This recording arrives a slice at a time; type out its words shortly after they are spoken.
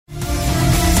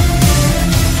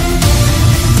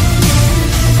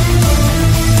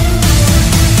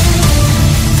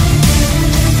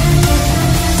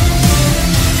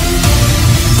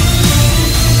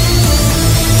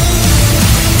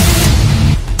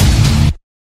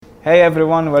Hey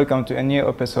everyone, welcome to a new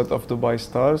episode of Dubai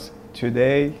Stars.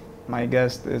 Today, my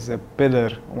guest is a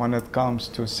pillar when it comes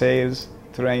to sales,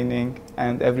 training,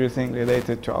 and everything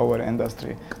related to our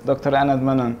industry. Dr. Anand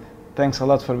Menon, thanks a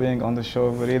lot for being on the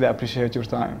show. We really appreciate your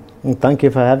time. Thank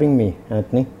you for having me,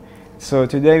 Anthony. So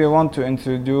today we want to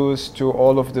introduce to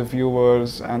all of the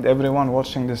viewers and everyone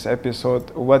watching this episode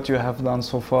what you have done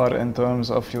so far in terms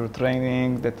of your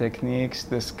training, the techniques,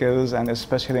 the skills, and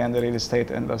especially in the real estate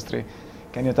industry.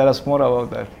 Can you tell us more about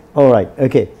that? All right,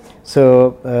 okay.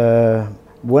 So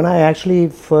when I actually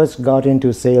first got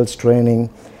into sales training,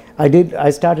 I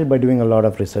started by doing a lot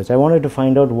of research. I wanted to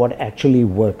find out what actually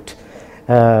worked.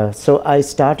 So I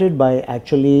started by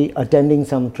actually attending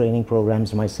some training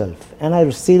programs myself, and I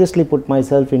seriously put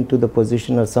myself into the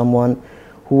position of someone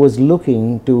who was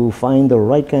looking to find the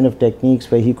right kind of techniques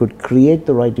where he could create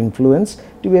the right influence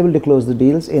to be able to close the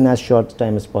deals in as short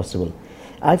time as possible.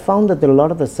 I found that a lot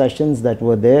of the sessions that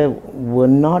were there were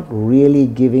not really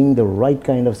giving the right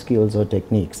kind of skills or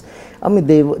techniques. I mean,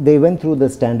 they went through the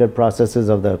standard processes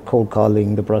of the cold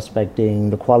calling, the prospecting,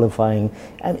 the qualifying,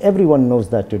 and everyone knows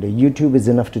that today. YouTube is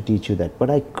enough to teach you that. But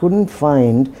I couldn't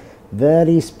find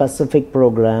very specific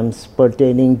programs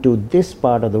pertaining to this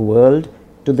part of the world,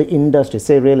 to the industry,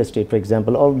 say real estate, for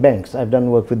example, or banks. I've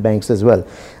done work with banks as well.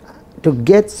 To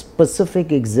get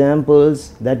specific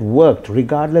examples that worked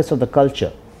regardless of the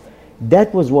culture.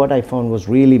 That was what I found was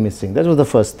really missing. That was the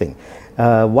first thing.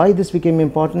 Why this became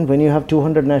important: when you have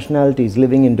 200 nationalities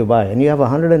living in Dubai and you have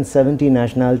 170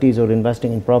 nationalities or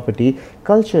investing in property,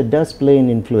 culture does play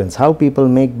an influence. How people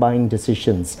make buying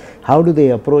decisions, how do they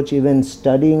approach even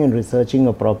studying and researching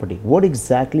a property, what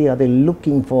exactly are they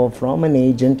looking for from an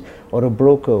agent or a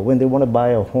broker when they want to buy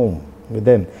a home with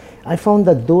them. I found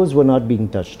that those were not being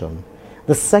touched on.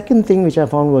 The second thing which I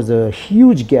found was a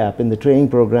huge gap in the training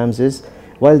programs is,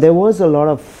 while there was a lot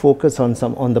of focus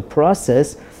on the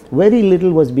process, very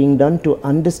little was being done to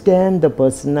understand the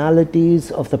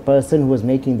personalities of the person who was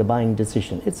making the buying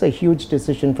decision. It's a huge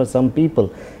decision for some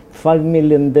people. 5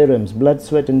 million dirhams, blood,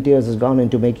 sweat and tears has gone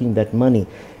into making that money.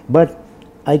 But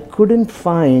I couldn't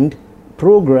find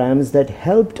programs that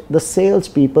helped the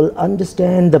salespeople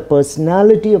understand the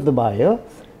personality of the buyer,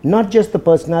 not just the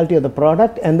personality of the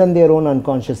product and then their own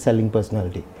unconscious selling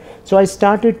personality. So I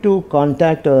started to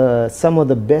contact some of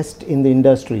the best in the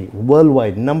industry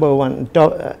worldwide, number one,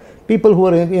 people who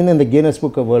are in the Guinness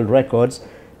Book of World Records,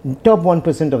 top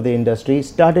 1% of the industry,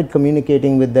 started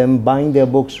communicating with them, buying their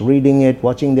books, reading it,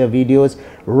 watching their videos,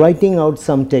 writing out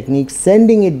some techniques,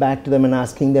 sending it back to them and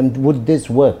asking them, would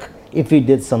this work if we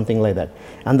did something like that?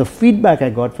 And the feedback I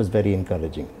got was very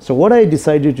encouraging. So what I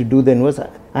decided to do then was I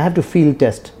have to field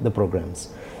test the programs.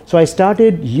 So I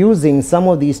started using some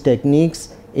of these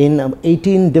techniques in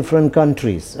 18 different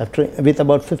countries with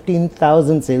about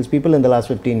 15,000 salespeople in the last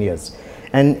 15 years.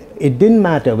 And it didn't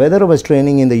matter whether I was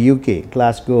training in the UK,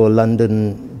 Glasgow,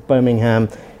 London, Birmingham,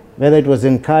 whether it was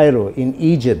in Cairo, in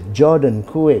Egypt, Jordan,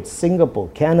 Kuwait, Singapore,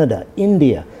 Canada,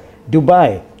 India,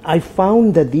 Dubai. I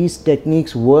found that these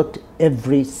techniques worked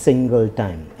every single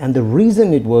time. And the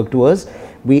reason it worked was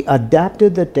we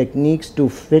adapted the techniques to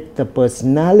fit the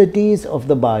personalities of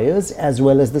the buyers as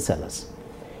well as the sellers.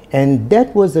 And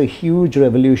that was a huge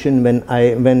revolution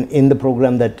when in the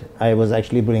program that I was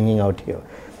actually bringing out here.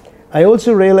 I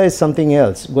also realized something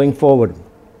else going forward.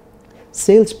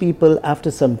 Salespeople,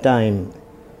 after some time,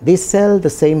 they sell the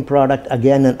same product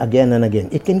again and again and again.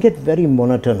 It can get very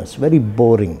monotonous, very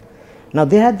boring. Now,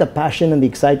 they had the passion and the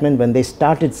excitement when they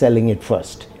started selling it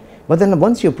first. But then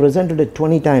once you presented it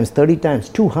 20 times, 30 times,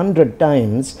 200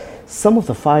 times, some of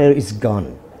the fire is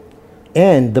gone.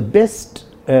 And the best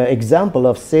example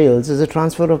of sales is a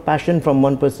transfer of passion from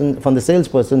the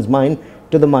salesperson's mind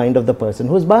to the mind of the person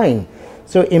who's buying.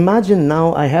 So imagine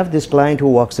now I have this client who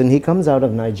walks in, he comes out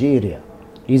of Nigeria.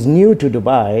 He's new to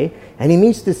Dubai and he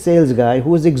meets this sales guy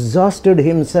who has exhausted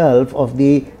himself of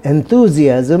the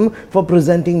enthusiasm for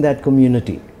presenting that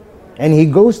community. And he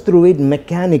goes through it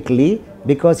mechanically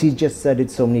because he just said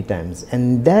it so many times.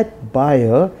 And that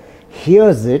buyer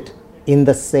hears it in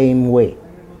the same way.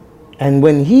 And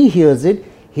when he hears it,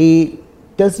 he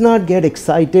does not get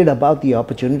excited about the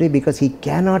opportunity because he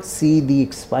cannot see the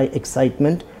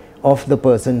excitement of the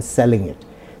person selling it.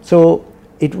 So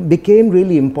it became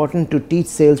really important to teach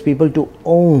salespeople to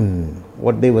own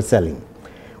what they were selling.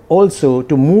 Also,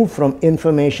 to move from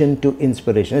information to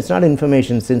inspiration. It's not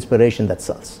information, it's inspiration that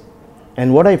sells.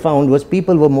 And what I found was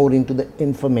people were more into the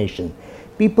information.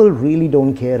 People really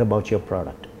don't care about your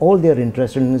product. All they're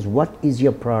interested in is what is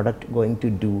your product going to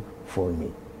do for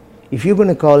me. If you're going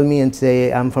to call me and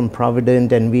say, I'm from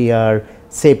Provident and we are,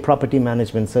 say, property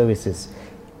management services,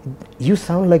 You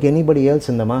sound like anybody else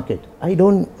in the market.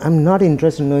 I'm not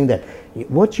interested in knowing that.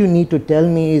 What you need to tell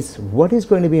me is what is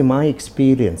going to be my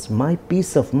experience, my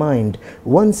peace of mind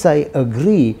once I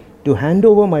agree to hand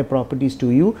over my properties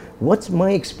to you. What's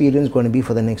my experience going to be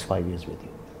for the next 5 years with you?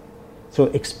 So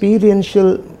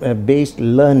experiential based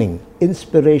learning,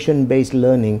 inspiration based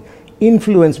learning,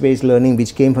 influence based learning,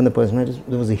 which came from the personality,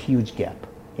 there was a huge gap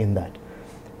in that.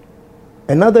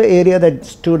 Another area that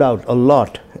stood out a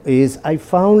lot is I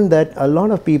found that a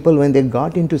lot of people, when they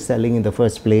got into selling in the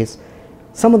first place,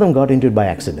 some of them got into it by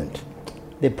accident.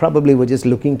 They probably were just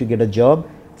looking to get a job,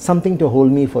 something to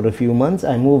hold me for a few months.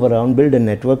 I move around, build a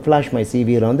network, flash my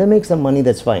CV around, they make some money,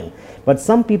 that's fine. But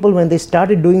some people, when they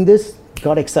started doing this,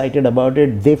 got excited about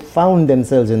it, they found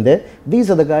themselves in there.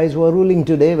 These are the guys who are ruling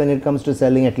today when it comes to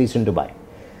selling, at least in Dubai.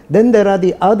 Then there are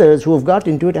the others who have got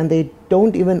into it and they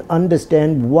don't even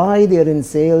understand why they are in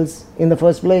sales in the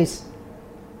first place.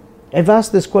 I've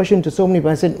asked this question to so many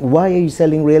people. I said, why are you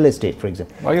selling real estate, for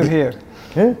example? Why you're here?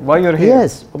 Huh? Why you're here?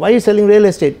 Yes. Why are you selling real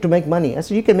estate? To make money. I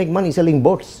said, you can make money selling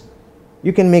boats.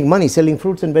 You can make money selling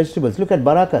fruits and vegetables. Look at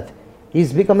Barakat.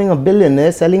 He's becoming a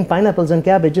billionaire selling pineapples and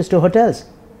cabbages to hotels.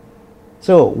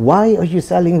 So why are you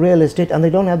selling real estate? And they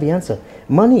don't have the answer.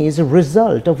 Money is a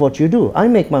result of what you do. I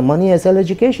make my money, I sell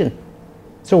education.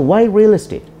 So why real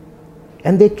estate?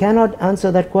 And they cannot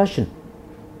answer that question.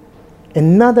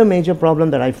 Another major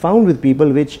problem that I found with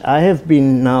people, which I have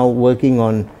been now working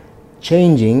on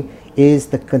changing, is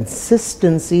the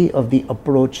consistency of the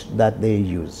approach that they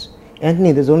use.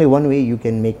 Anthony, there's only one way you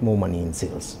can make more money in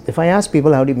sales. If I ask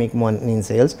people how do you make money in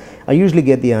sales, I usually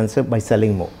get the answer by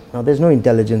selling more. Now there's no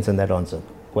intelligence in that answer,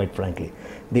 quite frankly.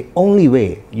 The only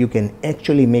way you can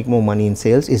actually make more money in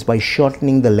sales is by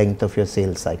shortening the length of your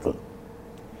sales cycle.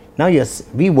 Now yes,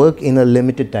 we work in a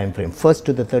limited time frame, 1st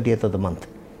to the 30th of the month.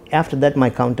 After that,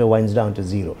 my counter winds down to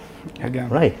 0. Again.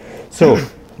 Right. So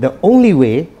the only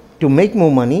way to make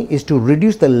more money is to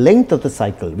reduce the length of the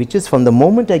cycle, which is from the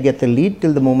moment I get the lead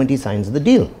till the moment he signs the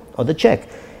deal or the check.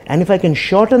 And if I can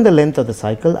shorten the length of the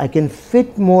cycle, I can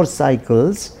fit more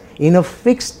cycles in a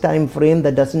fixed time frame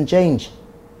that doesn't change.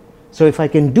 So if I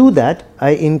can do that,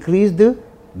 I increase the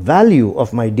value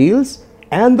of my deals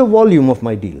and the volume of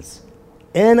my deals.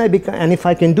 And if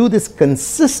I can do this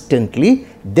consistently,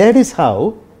 that is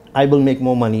how I will make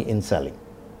more money in selling.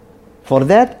 For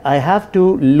that, I have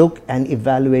to look and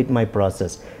evaluate my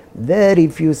process. Very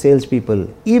few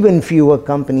salespeople, even fewer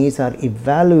companies, are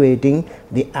evaluating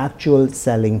the actual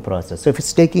selling process. So if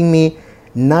it's taking me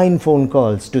 9 phone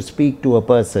calls to speak to a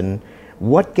person,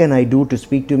 what can I do to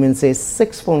speak to him in, say,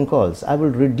 6 phone calls? I will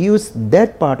reduce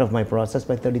that part of my process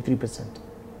by 33%.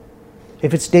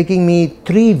 If it's taking me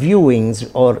 3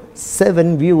 viewings or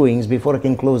 7 viewings before I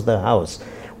can close the house,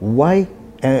 why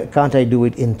can't I do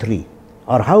it in 3?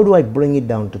 Or how do I bring it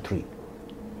down to 3?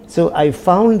 So I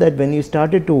found that when you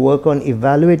started to work on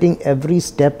evaluating every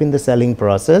step in the selling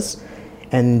process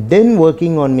and then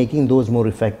working on making those more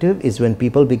effective is when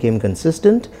people became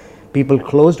consistent, people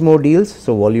closed more deals,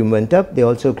 so volume went up, they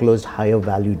also closed higher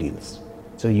value deals.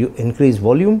 So you increase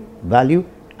volume, value,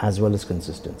 as well as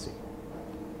consistency.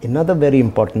 Another very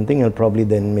important thing, and probably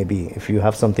then maybe if you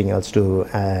have something else to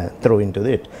throw into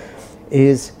it,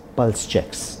 is pulse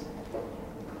checks.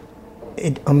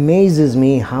 It amazes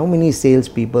me how many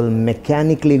salespeople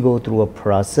mechanically go through a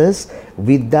process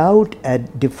without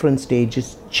at different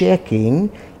stages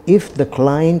checking if the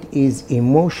client is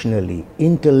emotionally,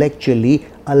 intellectually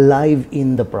alive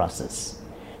in the process.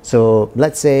 So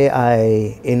let's say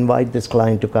I invite this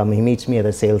client to come, he meets me at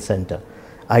a sales center.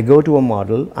 I go to a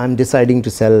model, I'm deciding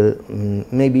to sell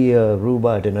maybe a Ruba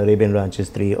at an Arabian Ranches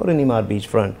 3 or an Emaar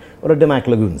Beachfront or a Damac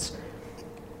Lagoons.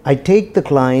 I take the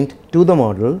client to the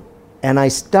model and I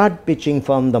start pitching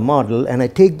from the model and I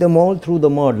take them all through the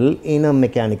model in a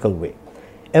mechanical way.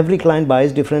 Every client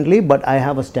buys differently, but I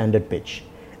have a standard pitch.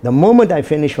 The moment I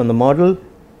finish from the model,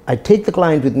 I take the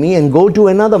client with me and go to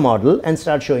another model and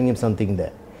start showing him something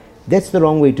there. That's the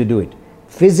wrong way to do it.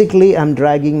 Physically, I'm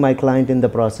dragging my client in the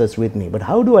process with me. But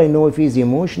how do I know if he's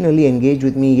emotionally engaged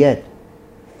with me yet?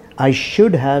 I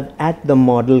should have at the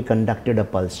model conducted a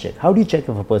pulse check. How do you check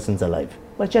if a person's alive?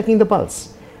 By checking the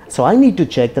pulse. So I need to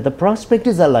check that the prospect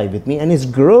is alive with me and is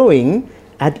growing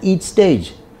at each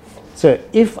stage. So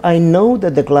if I know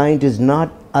that the client is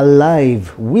not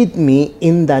alive with me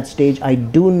in that stage, I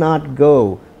do not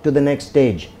go to the next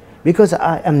stage because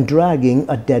I am dragging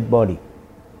a dead body.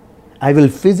 I will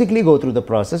physically go through the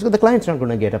process, but the client's not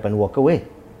going to get up and walk away.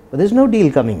 but there's no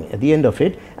deal coming at the end of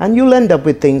it, and you'll end up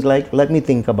with things like, let me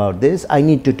think about this, I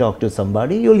need to talk to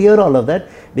somebody. You'll hear all of that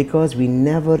because we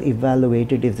never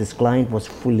evaluated if this client was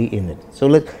fully in it.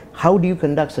 So how do you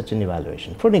conduct such an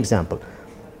evaluation? For an example,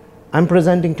 I'm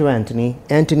presenting to Anthony.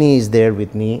 Anthony is there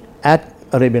with me at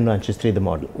Arabian Ranches 3, the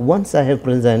model. Once I have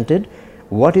presented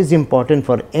what is important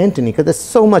for Anthony, because there's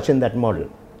so much in that model,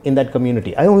 in that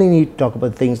community, I only need to talk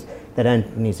about things that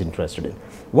Anthony is interested in.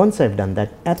 Once I've done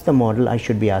that, at the model, I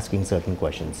should be asking certain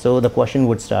questions. So the question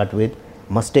would start with,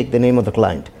 must take the name of the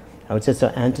client. I would say, so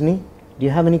Anthony, do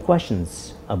you have any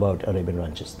questions about Arabian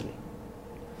Ranches 3?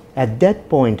 At that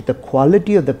point, the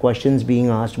quality of the questions being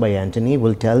asked by Anthony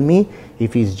will tell me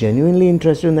if he's genuinely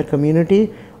interested in the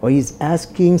community or he's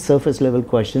asking surface level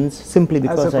questions simply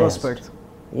because as a I prospect. asked.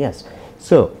 Yes.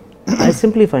 So I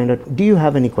simply find out, do you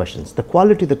have any questions? The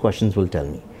quality of the questions will tell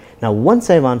me. Now, once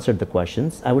I've answered the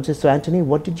questions, I would say, so Anthony,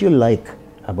 what did you like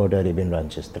about Arabian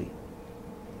Ranches 3?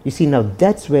 You see, now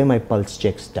that's where my pulse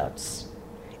check starts.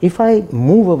 If I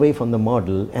move away from the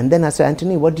model and then I say,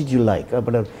 Anthony, what did you like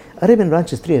about Arabian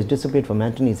Ranches 3 has disappeared from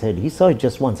Anthony's head. He saw it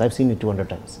just once. I've seen it 200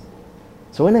 times.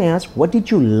 So when I ask, what did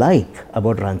you like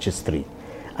about Ranches 3?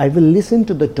 I will listen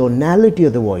to the tonality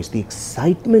of the voice, the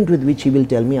excitement with which he will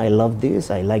tell me, I love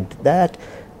this, I liked that,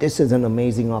 this is an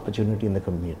amazing opportunity in the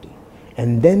community.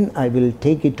 And then I will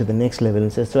take it to the next level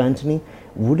and say, so Anthony,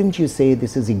 wouldn't you say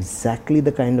this is exactly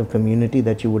the kind of community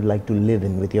that you would like to live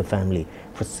in with your family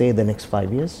for, say, the next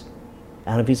 5 years?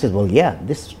 And if he says, well, yeah,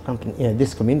 this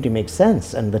community makes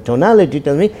sense, and the tonality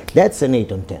tells me that's an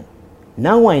 8 on 10.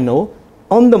 Now I know,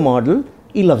 on the model,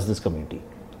 he loves this community.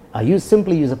 I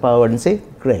simply use a power word and say,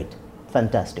 great,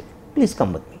 fantastic, please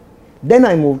come with me. Then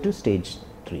I move to stage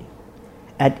 3.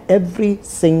 At every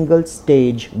single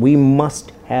stage, we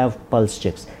must have pulse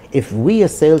checks. If we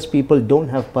as salespeople don't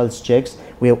have pulse checks,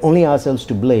 we have only ourselves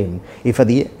to blame. If at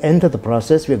the end of the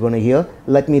process we're going to hear,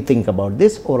 let me think about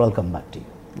this or I'll come back to you.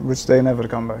 Which they never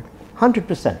come back.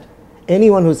 100%.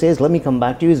 Anyone who says, let me come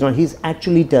back to you, is not, he's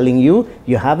actually telling you,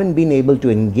 you haven't been able to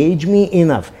engage me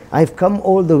enough. I've come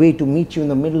all the way to meet you in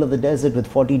the middle of the desert with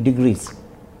 40 degrees.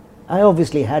 I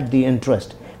obviously had the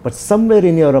interest, but somewhere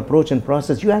in your approach and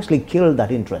process, you actually killed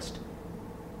that interest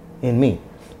in me.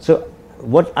 So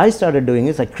what I started doing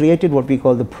is I created what we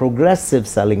call the progressive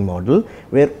selling model,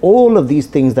 where all of these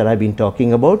things that I've been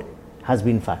talking about has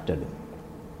been factored in.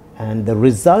 And the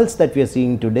results that we are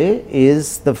seeing today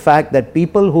is the fact that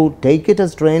people who take it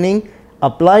as training,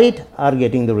 apply it, are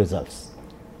getting the results.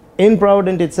 In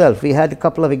Provident itself, we had a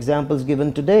couple of examples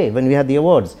given today when we had the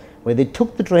awards, where they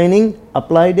took the training,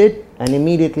 applied it, and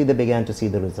immediately they began to see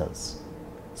the results.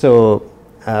 So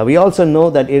we also know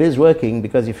that it is working,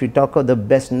 because if you talk of the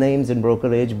best names in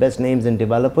brokerage, best names in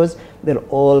developers, they're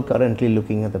all currently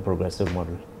looking at the progressive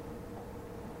model.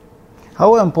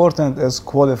 How important is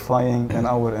qualifying in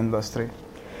our industry?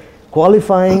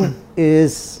 Qualifying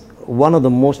is one of the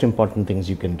most important things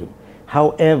you can do.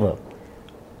 However,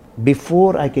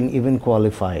 before I can even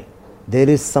qualify, there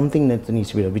is something that needs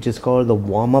to be done, which is called the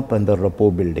warm-up and the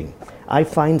rapport building. I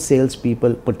find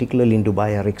salespeople, particularly in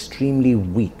Dubai, are extremely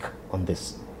weak on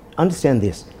this. Understand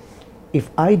this. If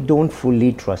I don't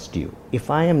fully trust you, if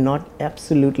I am not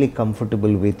absolutely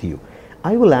comfortable with you,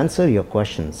 I will answer your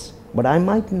questions, but I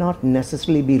might not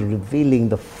necessarily be revealing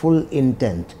the full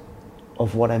intent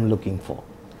of what I'm looking for.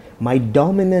 My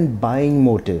dominant buying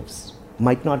motives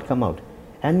might not come out.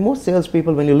 And most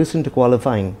salespeople, when you listen to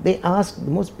qualifying, they ask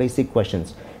the most basic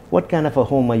questions. What kind of a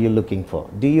home are you looking for?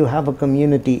 Do you have a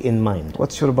community in mind?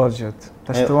 What's your budget?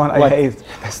 That's the one I hate.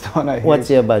 That's the one I hate. What's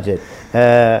your budget?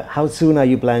 How soon are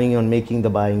you planning on making the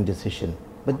buying decision?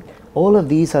 But all of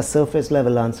these are surface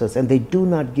level answers, and they do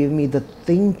not give me the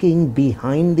thinking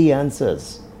behind the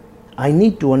answers. I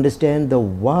need to understand the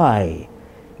why.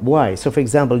 Why? So for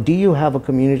example, do you have a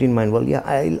community in mind? Well, yeah,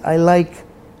 I like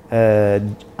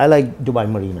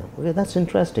Dubai Marina. Okay, that's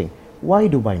interesting. Why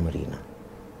Dubai Marina?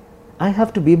 I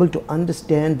have to be able to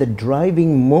understand the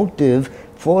driving motive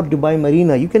for Dubai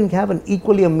Marina. You can have an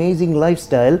equally amazing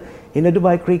lifestyle in a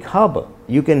Dubai Creek harbor.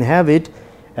 You can have it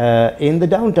in the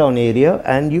downtown area,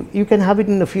 and you can have it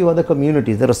in a few other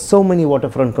communities. There are so many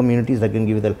waterfront communities that can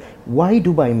give you that. Why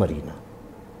Dubai Marina?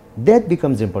 That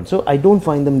becomes important. So I don't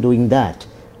find them doing that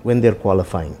when they're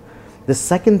qualifying. The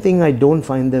second thing I don't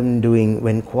find them doing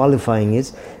when qualifying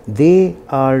is they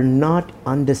are not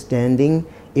understanding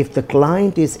if the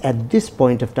client is at this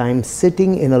point of time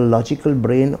sitting in a logical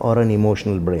brain or an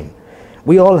emotional brain.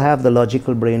 We all have the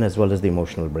logical brain as well as the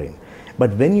emotional brain.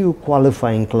 But when you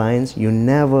qualifying clients, you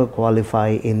never qualify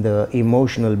in the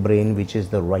emotional brain, which is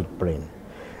the right brain.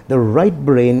 The right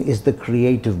brain is the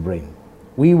creative brain.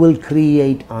 We will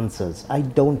create answers. I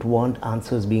don't want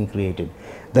answers being created.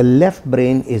 The left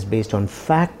brain is based on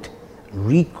fact,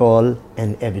 recall,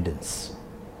 and evidence.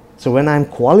 So when I'm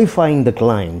qualifying the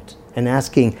client and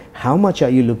asking, how much are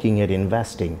you looking at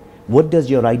investing? What does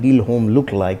your ideal home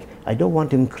look like? I don't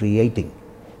want him creating,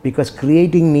 because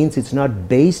creating means it's not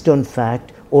based on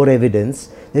fact or evidence.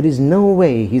 There is no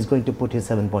way he's going to put his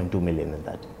 7.2 million in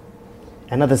that.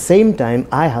 And at the same time,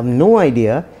 I have no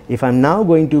idea if I'm now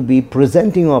going to be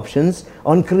presenting options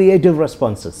on creative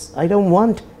responses. I don't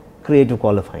want creative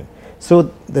qualifying. So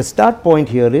the start point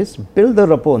here is build the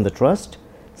rapport and the trust.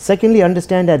 Secondly,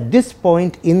 understand at this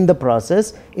point in the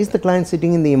process, is the client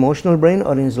sitting in the emotional brain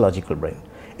or in his logical brain?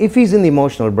 If he's in the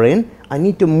emotional brain, I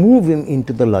need to move him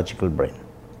into the logical brain.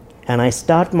 And I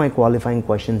start my qualifying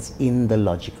questions in the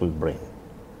logical brain,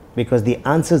 because the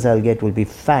answers I'll get will be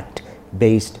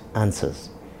fact-based answers.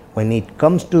 When it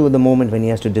comes to the moment when he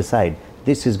has to decide,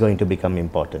 this is going to become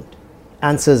important.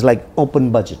 Answers like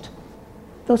open budget,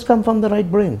 those come from the right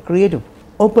brain. Creative,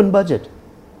 open budget.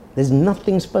 There's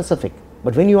nothing specific.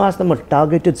 But when you ask them a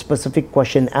targeted specific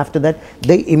question after that,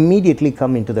 they immediately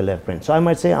come into the left brain. So I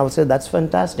will say, that's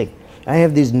fantastic. I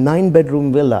have this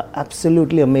 9-bedroom villa,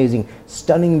 absolutely amazing,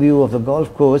 stunning view of the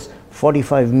golf course,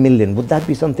 45 million. Would that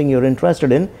be something you're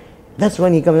interested in? That's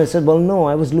when he comes and says, well, no,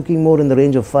 I was looking more in the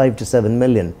range of 5 to 7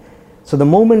 million. So the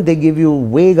moment they give you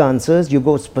vague answers, you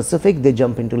go specific, they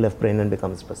jump into left brain and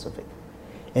become specific.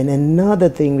 And another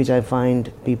thing which I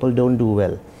find people don't do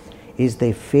well is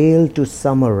they fail to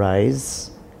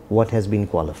summarize what has been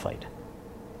qualified.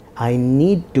 I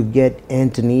need to get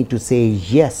Anthony to say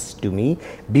yes to me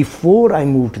before I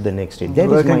move to the next stage.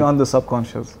 Working on the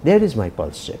subconscious. There is my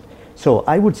pulse check. So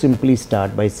I would simply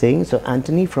start by saying, so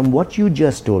Anthony, from what you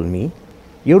just told me,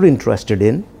 you're interested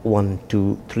in 1,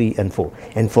 2, 3, and 4.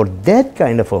 And for that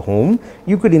kind of a home,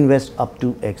 you could invest up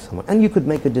to X amount. And you could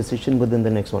make a decision within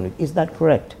the next 1 week. Is that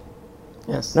correct?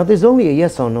 Yes. Now there's only a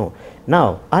yes or no.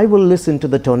 Now I will listen to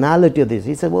the tonality of this.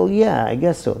 He said, well, yeah, I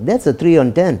guess so. That's a 3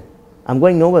 on 10. I'm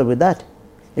going nowhere with that.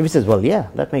 If he says, well, yeah,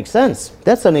 that makes sense.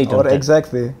 That's an 8 on 10.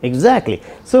 Exactly. Exactly.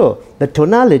 So the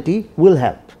tonality will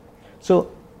help.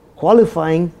 So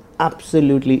qualifying,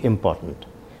 absolutely important.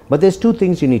 But there's 2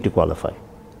 things you need to qualify.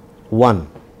 1,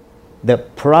 the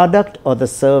product or the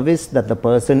service that the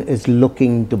person is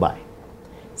looking to buy.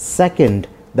 Second,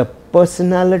 the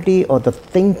personality or the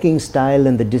thinking style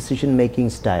and the decision making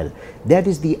style. That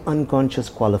is the unconscious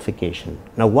qualification.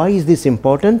 Now, why is this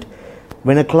important?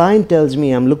 When a client tells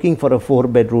me I'm looking for a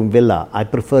 4-bedroom villa, I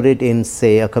prefer it in,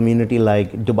 say, a community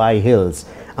like Dubai Hills.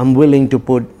 I'm willing to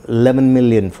put 11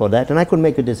 million for that, and I could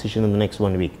make a decision in the next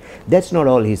 1 week. That's not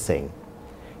all he's saying.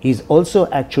 He's also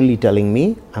actually telling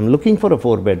me, I'm looking for a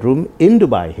 4-bedroom in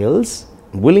Dubai Hills,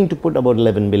 I'm willing to put about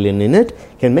 11 million in it,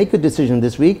 can make a decision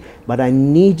this week, but I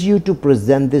need you to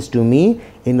present this to me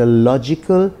in a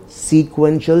logical,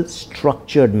 sequential,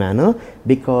 structured manner,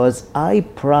 because I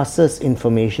process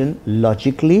information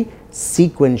logically,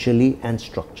 sequentially, and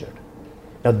structured.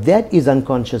 Now that is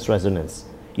unconscious resonance.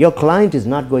 Your client is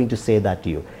not going to say that to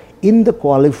you. In the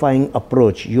qualifying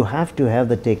approach, you have to have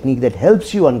the technique that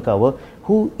helps you uncover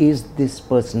who is this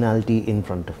personality in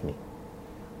front of me.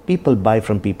 People buy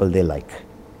from people they like,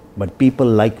 but people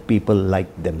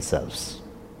like themselves.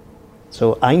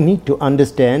 So I need to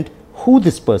understand who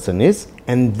this person is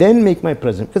and then make my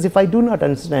present. Because if I do not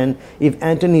understand if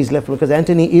Anthony is left, because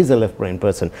Anthony is a left-brained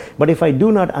person, but if I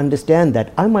do not understand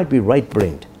that, I might be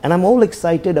right-brained. And I'm all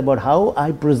excited about how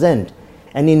I present.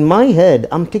 And in my head,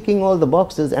 I'm ticking all the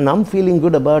boxes and I'm feeling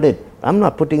good about it. I'm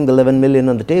not putting the 11 million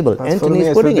on the table. Anthony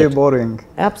is putting it. It's really boring.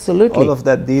 Absolutely. All of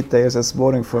that details is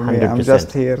boring for me. 100%. I'm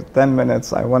just here 10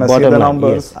 minutes. I want to see the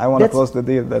numbers. Yes. I want to close the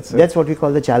deal. That's it. That's what we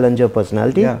call the challenger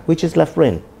personality, which is left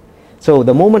brain. So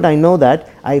the moment I know that,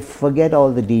 I forget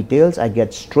all the details. I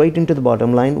get straight into the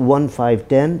bottom line. 1, 5,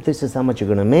 10. This is how much you're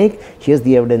going to make. Here's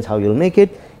the evidence how you'll make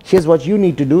it. Here's what you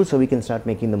need to do so we can start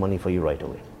making the money for you right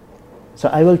away. So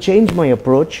I will change my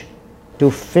approach to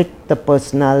fit the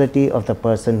personality of the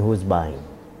person who is buying.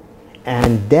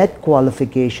 And that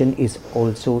qualification is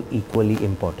also equally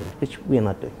important, which we are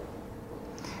not doing.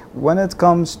 When it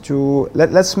comes to,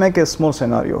 let's make a small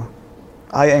scenario.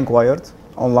 I inquired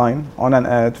online, on an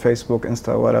ad, Facebook,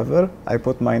 Insta, whatever. I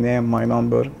put my name, my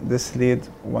number. This lead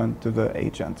went to the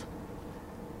agent.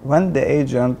 When the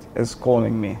agent is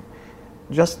calling me,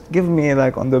 just give me,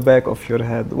 like, on the back of your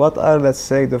head, what are, let's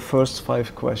say, the first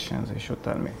 5 questions he should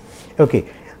tell me? Okay,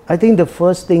 I think the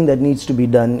first thing that needs to be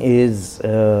done is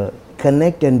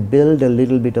connect and build a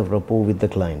little bit of rapport with the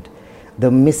client. The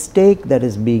mistake that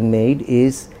is being made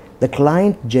is the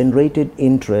client generated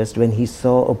interest when he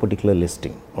saw a particular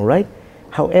listing, all right?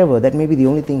 However, that may be the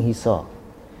only thing he saw.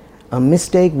 A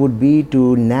mistake would be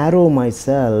to narrow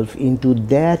myself into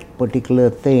that particular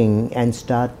thing and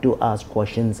start to ask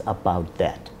questions about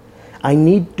that. I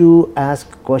need to ask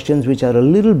questions which are a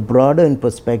little broader in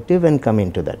perspective and come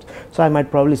into that. So I might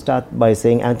probably start by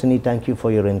saying, Anthony, thank you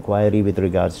for your inquiry with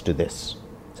regards to this.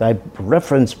 So I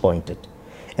reference point it.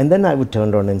 And then I would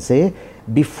turn around and say,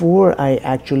 before I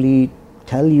actually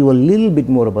tell you a little bit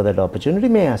more about that opportunity,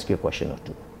 may I ask you a question or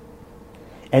two?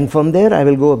 And from there, I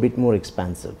will go a bit more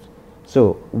expansive.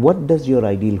 So what does your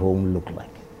ideal home look like?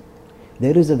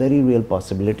 There is a very real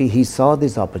possibility he saw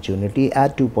this opportunity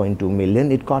at 2.2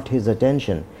 million, it caught his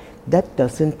attention. That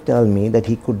doesn't tell me that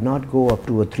he could not go up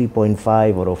to a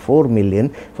 3.5 or a 4 million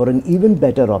for an even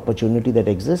better opportunity that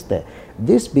exists there.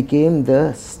 This became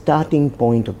the starting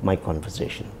point of my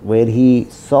conversation, where he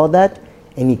saw that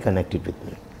and he connected with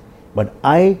me. But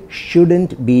I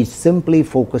shouldn't be simply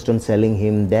focused on selling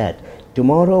him that.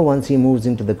 Tomorrow, once he moves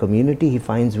into the community, he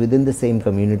finds within the same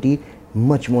community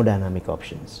much more dynamic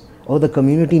options. Or the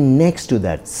community next to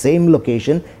that same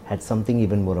location had something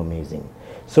even more amazing.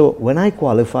 So when I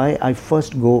qualify, I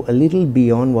first go a little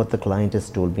beyond what the client has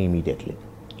told me immediately.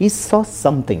 He saw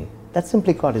something that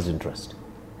simply caught his interest.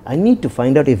 I need to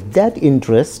find out if that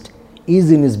interest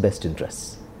is in his best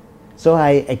interests. So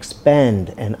I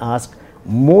expand and ask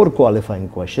more qualifying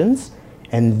questions,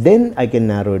 and then I can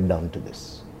narrow it down to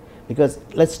this. Because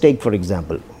let's take, for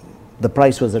example, the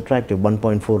price was attractive,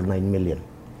 1.49 million.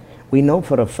 We know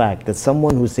for a fact that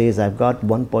someone who says I've got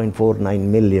 1.49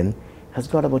 million has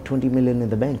got about 20 million in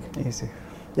the bank. Easy.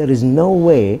 There is no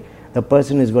way the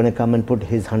person is going to come and put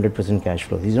his 100% cash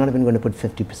flow. He's not even going to put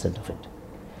 50% of it.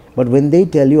 But when they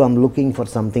tell you I'm looking for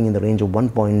something in the range of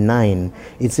 1.9,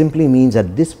 it simply means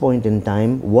at this point in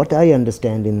time, what I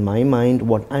understand in my mind,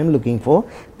 what I'm looking for,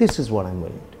 this is what I'm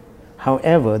willing to.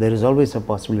 However, there is always a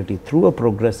possibility through a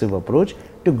progressive approach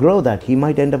to grow that. He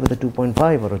might end up with a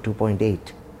 2.5 or a 2.8.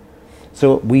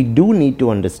 So we do need to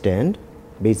understand,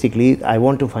 basically, I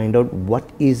want to find out what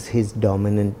is his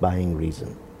dominant buying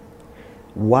reason.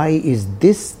 Why is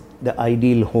this the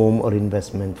ideal home or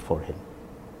investment for him?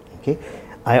 Okay.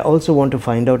 I also want to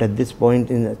find out at this point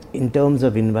in terms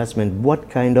of investment,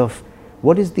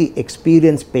 what is the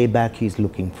experience payback he's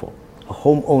looking for. A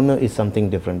homeowner is something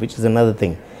different, which is another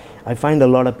thing. I find a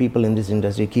lot of people in this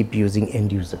industry keep using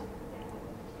end user.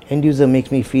 End user makes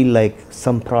me feel like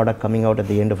some product coming out at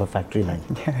the end of a factory line.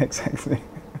 Yeah, exactly.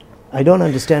 I don't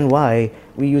understand why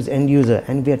we use end user,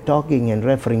 and we are talking and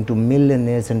referring to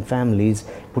millionaires and families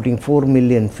putting 4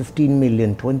 million, 15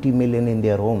 million, 20 million in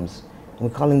their homes. We're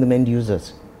calling them end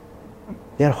users.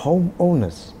 They are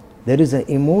homeowners. There is an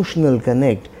emotional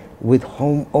connect with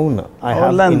homeowner. I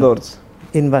have landlords.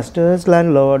 Investors,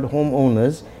 landlord,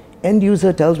 homeowners. End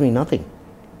user tells me nothing.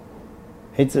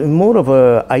 It's more of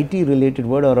a IT related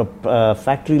word or a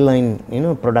factory line,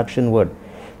 production word.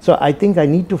 So I think I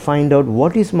need to find out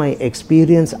what is my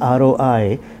experience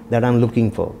ROI that I'm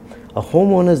looking for. A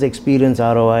homeowner's experience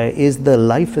ROI is the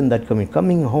life in that community,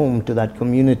 coming home to that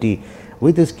community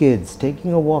with his kids,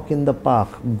 taking a walk in the park,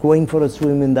 going for a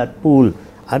swim in that pool,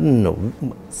 I don't know,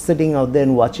 sitting out there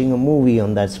and watching a movie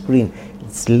on that screen.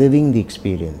 It's living the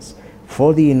experience.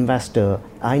 For the investor,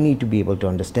 I need to be able to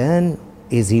understand,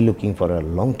 is he looking for a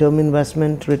long-term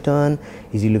investment return?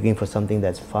 Is he looking for something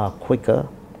that's far quicker?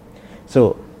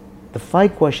 So the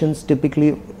 5 questions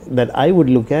typically that I would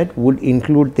look at would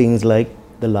include things like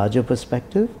the larger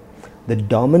perspective, the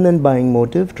dominant buying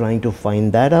motive, trying to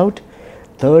find that out.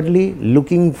 Thirdly,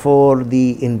 looking for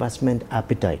the investment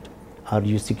appetite. Are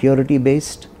you security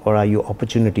based or are you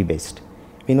opportunity based?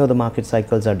 We know the market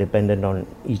cycles are dependent on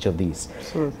each of these.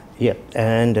 Sure. Yeah,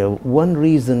 and one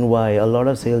reason why a lot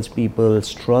of salespeople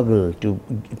struggle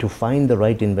to find the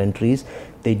right inventories,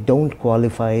 they don't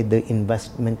qualify the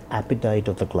investment appetite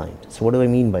of the client. So what do I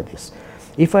mean by this?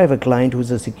 If I have a client who's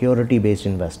a security based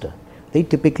investor, they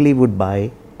typically would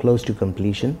buy close to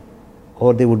completion,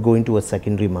 or they would go into a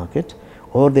secondary market,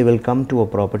 or they will come to a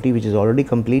property which is already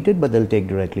completed but they'll take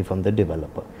directly from the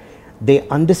developer. They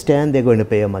understand they're going to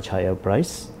pay a much higher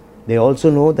price. They also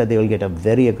know that they will get a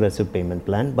very aggressive payment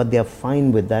plan, but they are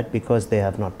fine with that because they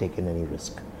have not taken any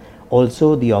risk.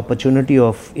 Also, the opportunity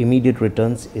of immediate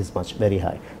returns is very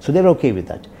high. So they're okay with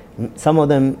that. Some of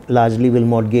them largely will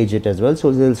mortgage it as well,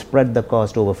 so they'll spread the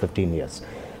cost over 15 years.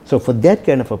 So for that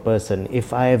kind of a person,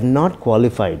 if I have not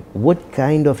qualified what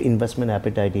kind of investment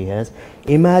appetite he has,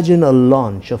 imagine a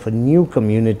launch of a new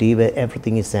community where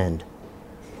everything is sand.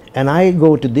 And I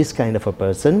go to this kind of a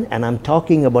person and I'm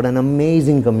talking about an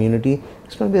amazing community.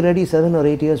 It's going to be ready 7 or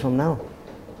 8 years from now.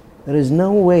 There is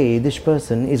no way this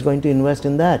person is going to invest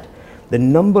in that. the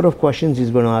number of questions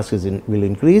he's going to ask will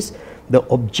increase, the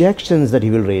objections that he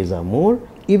will raise are more.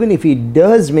 Even if he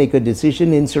does make a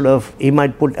decision, instead of, he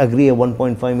might agree at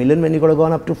 1.5 million when he could have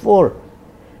gone up to 4.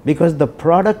 Because the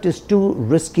product is too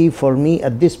risky for me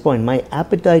at this point. My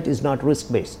appetite is not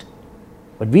risk-based.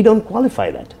 But we don't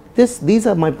qualify that. These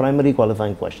are my primary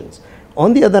qualifying questions.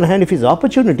 On the other hand, if it's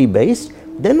opportunity-based,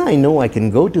 then I know I can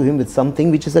go to him with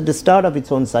something which is at the start of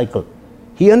its own cycle.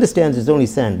 He understands it's only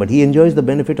sand, but he enjoys the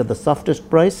benefit of the softest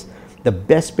price, the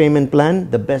best payment plan,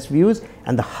 the best views,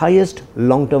 and the highest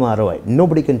long-term ROI.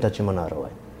 Nobody can touch him on ROI.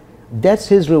 That's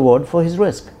his reward for his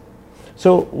risk.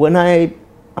 So when I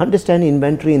understand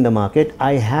inventory in the market,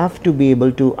 I have to be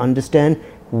able to understand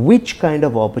which kind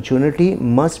of opportunity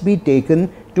must be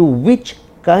taken to which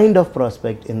kind of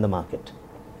prospect in the market.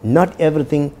 Not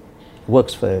everything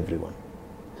works for everyone.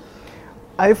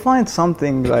 I find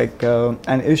something like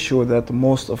an issue that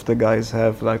most of the guys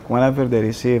have, like whenever they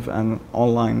receive an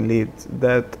online lead,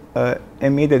 that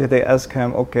immediately they ask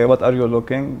him, okay, what are you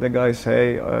looking? The guy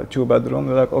say 2-bedroom.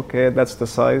 They're like, okay, that's the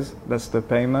size, that's the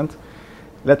payment.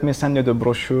 Let me send you the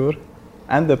brochure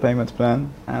and the payment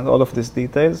plan and all of these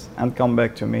details and come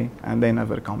back to me, and they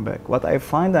never come back. What I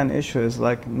find an issue is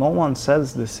like no one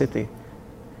sells the city.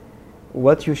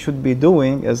 What you should be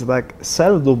doing is like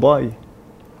sell Dubai.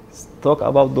 Talk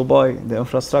about Dubai, the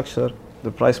infrastructure,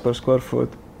 the price per square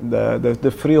foot,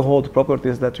 the freehold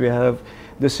properties that we have,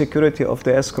 the security of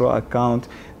the escrow account.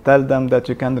 Tell them that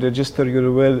you can register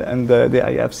your will in the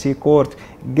IFC court.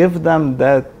 Give them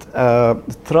that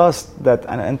trust that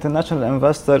an international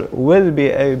investor will be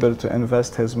able to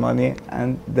invest his money,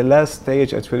 and the last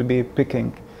stage it will be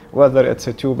picking, whether it's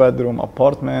a 2-bedroom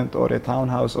apartment or a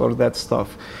townhouse or that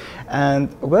stuff.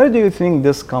 And where do you think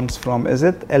this comes from? Is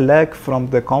it a lack from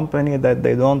the company that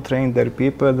they don't train their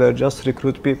people, they just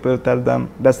recruit people, tell them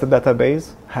that's the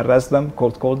database, harass them,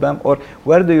 cold call them, or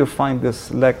where do you find this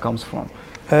lack comes from?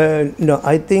 No,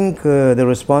 I think the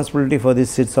responsibility for this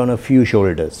sits on a few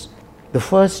shoulders. The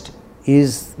first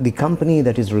is the company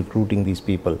that is recruiting these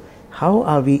people. How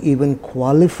are we even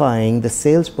qualifying the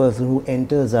salesperson who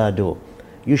enters our door?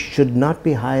 You should not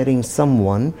be hiring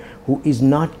someone who is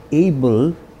not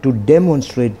able to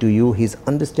demonstrate to you his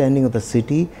understanding of the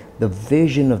city, the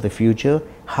vision of the future,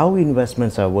 how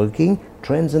investments are working,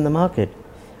 trends in the market.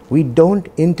 We don't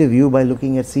interview by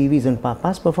looking at CVs and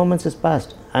past performance is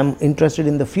past. I'm interested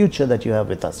in the future that you have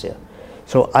with us here.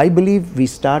 So I believe we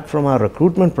start from our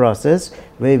recruitment process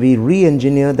where we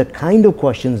re-engineer the kind of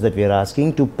questions that we are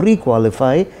asking to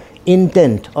pre-qualify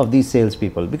intent of these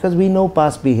salespeople, because we know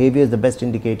past behavior is the best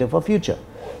indicator for future.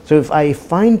 So if I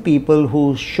find people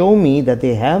who show me that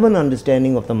they have an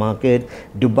understanding of the market,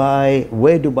 Dubai,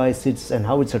 where Dubai sits and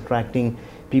how it's attracting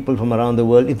people from around the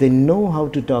world, if they know how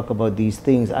to talk about these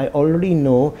things, I already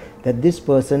know that this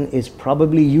person is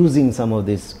probably using some of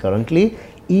this currently.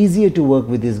 Easier to work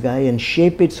with this guy and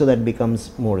shape it so that it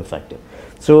becomes more effective.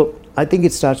 So I think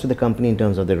it starts with the company in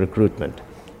terms of the recruitment.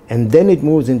 And then it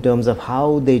moves in terms of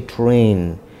how they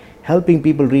train, helping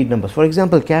people read numbers. For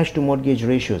example, cash to mortgage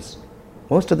ratios.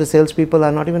 Most of the salespeople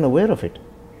are not even aware of it.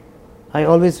 I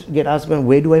always get asked,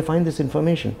 where do I find this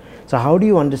information? So how do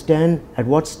you understand at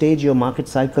what stage your market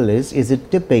cycle is? Is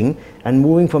it tipping and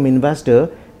moving from investor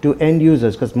to end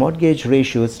users? Because mortgage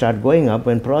ratios start going up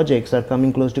when projects are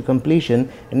coming close to completion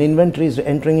and inventory is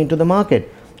entering into the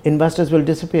market. Investors will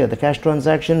disappear. The cash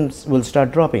transactions will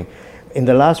start dropping. In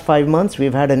the last 5 months,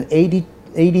 we've had an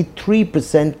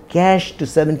 83% cash to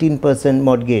 17%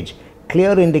 mortgage.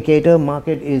 Clear indicator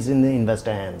market is in the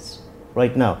investor hands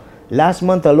right now. Last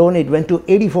month alone, it went to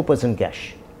 84%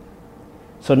 cash.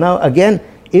 So now again,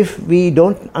 if we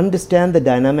don't understand the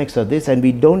dynamics of this and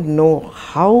we don't know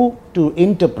how to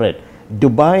interpret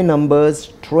Dubai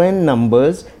numbers, trend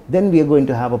numbers, then we are going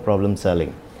to have a problem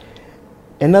selling.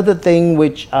 Another thing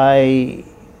which I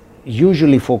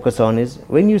usually focus on is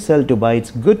when you sell Dubai, it's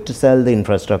good to sell the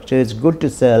infrastructure, it's good to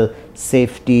sell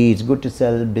safety, it's good to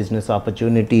sell business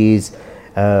opportunities,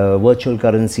 virtual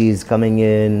currencies coming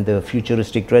in, the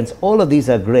futuristic trends, all of these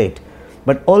are great.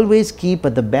 But always keep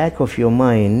at the back of your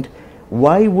mind,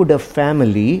 why would a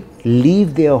family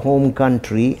leave their home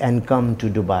country and come to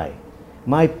Dubai?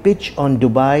 My pitch on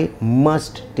Dubai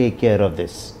must take care of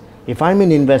this. If I'm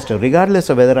an investor, regardless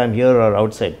of whether I'm here or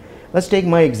outside, let's take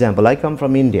my example. I come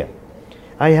from India.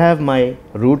 I have my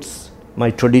roots,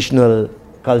 my traditional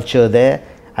culture there.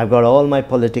 I've got all my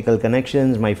political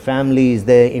connections, my family is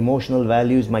there, emotional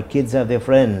values, my kids have their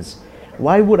friends.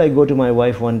 Why would I go to my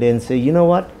wife one day and say, you know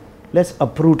what, let's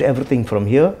uproot everything from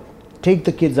here, take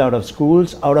the kids out of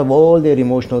schools, out of all their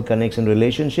emotional connection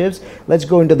relationships, let's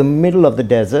go into the middle of the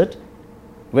desert,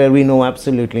 where we know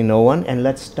absolutely no one, and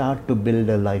let's start to build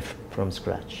a life from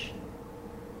scratch.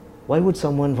 Why would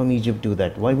someone from Egypt do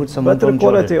that? Why would someone Better from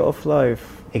quality Jordan? of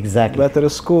life. Exactly. Better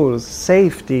schools,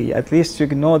 safety. At least you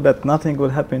know that nothing will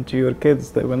happen to your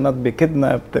kids. They will not be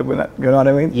kidnapped. They will not, you know what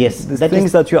I mean? Yes, The that things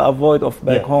is- that you avoid of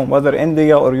back Yeah. home, whether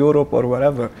India or Europe or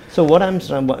wherever. So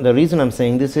the reason I'm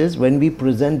saying this is, when we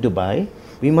present Dubai,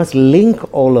 we must link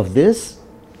all of this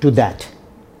to that.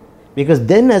 Because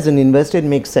then as an investor it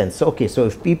makes sense. So, okay, so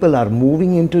if people are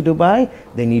moving into Dubai,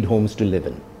 they need homes to live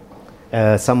in.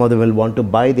 Some of them will want to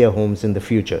buy their homes in the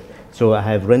future. So I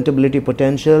have rentability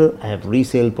potential, I have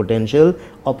resale potential,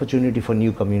 opportunity for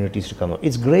new communities to come up.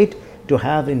 It's great to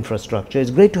have infrastructure, it's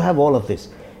great to have all of this.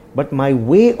 But my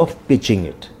way of pitching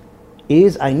it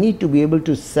is, I need to be able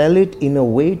to sell it in a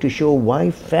way to show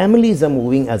why families are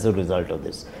moving as a result of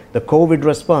this. The COVID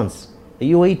response,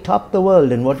 the UAE topped the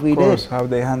world in what we Of course, did. how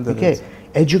they handle Okay, it.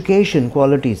 education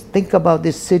qualities. Think about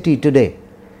this city today.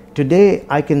 Today,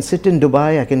 I can sit in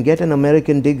Dubai, I can get an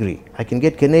American degree, I can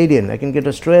get Canadian, I can get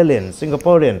Australian,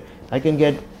 Singaporean, I can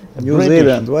get New British,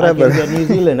 Zealand, whatever. I can get New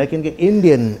Zealand, I can get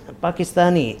Indian,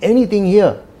 Pakistani, anything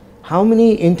here. How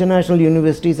many international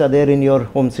universities are there in your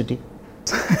home city?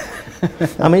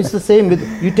 I mean, it's the same with,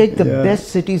 you take the Yeah. best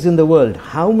cities in the world,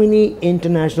 how many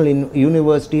international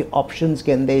university options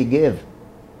can they give?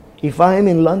 If I am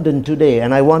in London today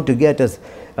and I want to get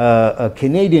a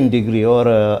Canadian degree or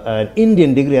an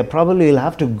Indian degree, I probably will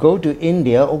have to go to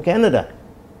India or Canada.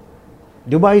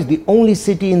 Dubai is the only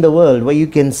city in the world where you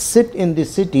can sit in this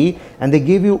city and they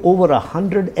give you over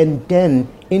 110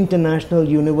 international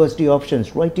university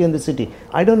options right here in the city.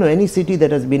 I don't know any city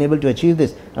that has been able to achieve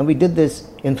this, and we did this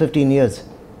in 15 years.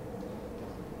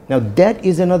 Now that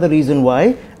is another reason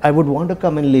why I would want to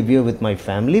come and live here with my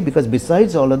family, because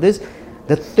besides all of this,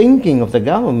 the thinking of the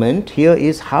government here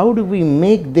is, how do we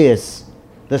make this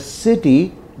the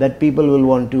city that people will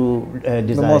want to desire?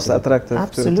 The most to- attractive to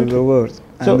Absolutely. the world.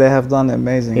 And So- they have done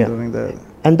amazing Yeah. doing that.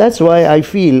 And that's why I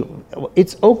feel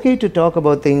it's okay to talk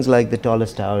about things like the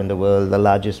tallest tower in the world, the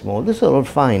largest mall. This is all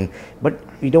fine, but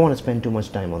we don't want to spend too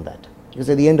much time on that. Because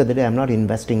at the end of the day, I'm not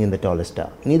investing in the tallest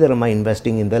tower. Neither am I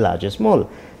investing in the largest mall.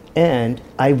 And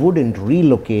I wouldn't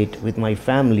relocate with my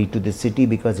family to the city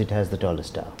because it has the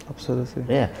tallest tower. Absolutely.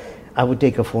 Yeah, I would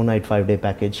take a 4-night, 5-day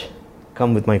package,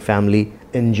 come with my family,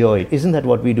 enjoy it. Isn't that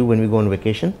what we do when we go on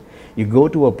vacation? You go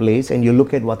to a place and you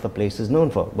look at what the place is known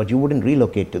for, but you wouldn't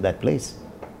relocate to that place.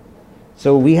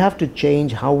 So we have to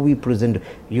change how we present.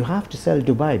 You have to sell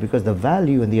Dubai because the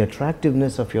value and the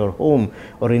attractiveness of your home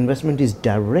or investment is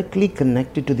directly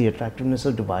connected to the attractiveness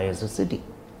of Dubai as a city.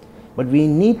 But we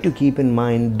need to keep in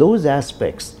mind those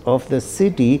aspects of the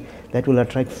city that will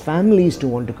attract families to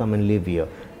want to come and live here,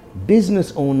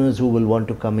 business owners who will want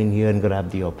to come in here and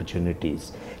grab the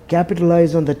opportunities,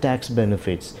 capitalize on the tax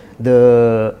benefits,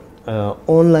 the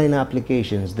online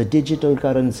applications, the digital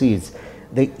currencies,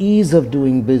 the ease of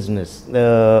doing business,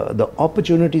 the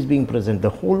opportunities being present, the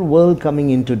whole world coming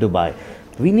into Dubai.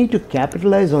 We need to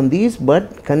capitalize on these,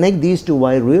 but connect these to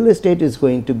why real estate is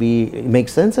going to make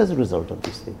sense as a result of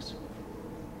these things.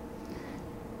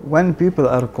 When people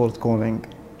are cold calling,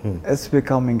 it's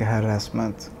becoming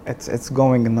harassment. It's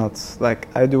going nuts. Like,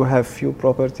 I do have few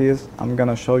properties. I'm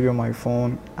gonna show you my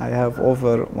phone. I have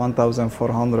over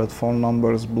 1,400 phone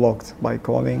numbers blocked by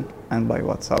calling and by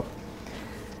WhatsApp.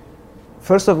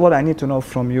 First of all, I need to know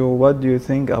from you, what do you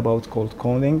think about cold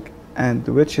calling, and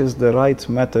which is the right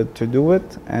method to do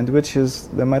it, and which is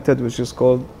the method which is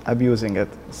called abusing it.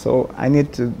 So I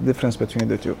need the difference between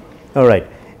the two. All right.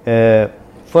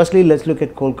 Firstly, let's look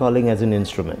at cold calling as an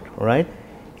instrument, all right?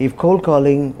 If cold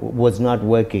calling was not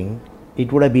working,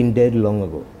 it would have been dead long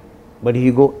ago. But if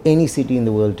you go any city in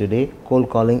the world today, cold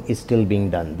calling is still being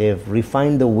done. They've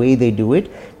refined the way they do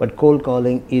it, but cold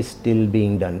calling is still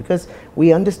being done. Because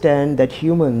we understand that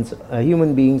human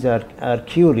beings are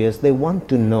curious. They want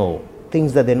to know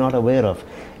things that they're not aware of.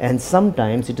 And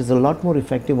sometimes it is a lot more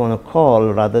effective on a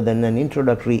call rather than an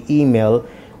introductory email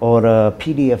or a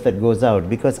PDF that goes out,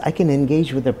 because I can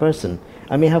engage with the person.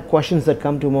 I may have questions that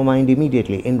come to my mind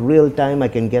immediately. In real time, I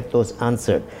can get those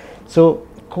answered. So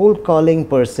cold calling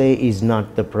per se is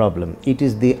not the problem. It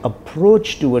is the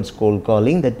approach towards cold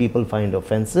calling that people find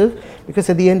offensive, because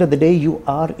at the end of the day, you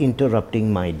are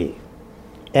interrupting my day.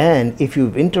 And if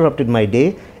you've interrupted my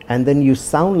day and then you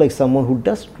sound like someone who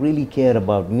doesn't really care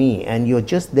about me, and you're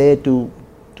just there to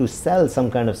sell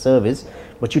some kind of service,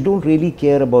 but you don't really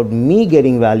care about me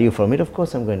getting value from it, of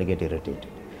course I'm going to get irritated.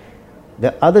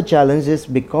 The other challenge is,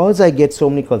 because I get so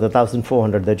many calls, the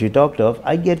 1,400 that you talked of,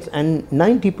 I get, and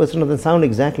 90% of them sound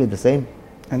exactly the same.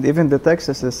 And even the text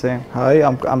is the same. Hi,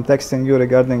 I'm texting you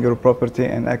regarding your property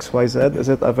in XYZ. Is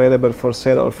it available for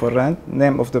sale or for rent?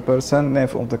 Name of the person, name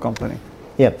of the company.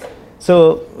 Yeah.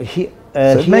 So So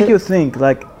it make you think,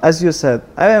 like, as you said,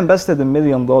 I invested $1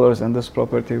 million in this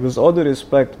property with all due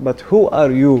respect, but who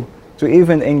are you to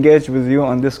even engage with you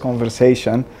on this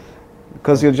conversation?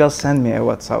 Because you just send me a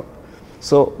WhatsApp.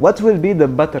 So what will be the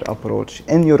better approach,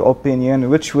 in your opinion,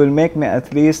 which will make me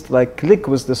at least like click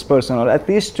with this person, or at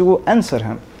least to answer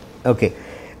him? Okay.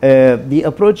 The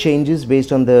approach changes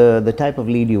based on the type of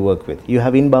lead you work with. You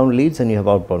have inbound leads and you have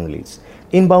outbound leads.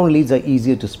 Inbound leads are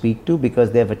easier to speak to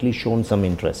because they have at least shown some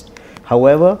interest.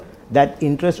 However, that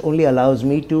interest only allows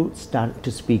me to start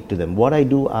to speak to them. What I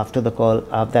do after the call,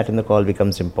 after that in the call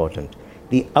becomes important.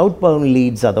 The outbound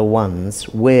leads are the ones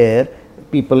where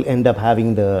people end up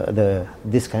having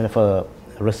this kind of a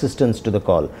resistance to the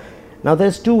call. Now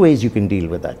there's two ways you can deal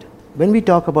with that. When we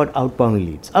talk about outbound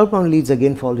leads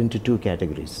again fall into two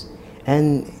categories.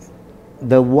 And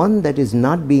the one that is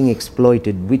not being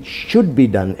exploited, which should be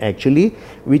done actually,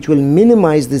 which will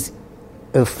minimize this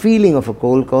feeling of a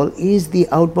cold call, is the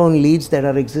outbound leads that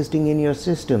are existing in your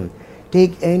system.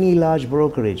 Take any large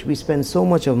brokerage. We spend so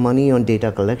much of money on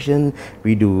data collection.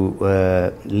 We do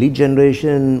lead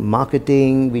generation,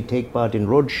 marketing. We take part in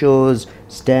road shows,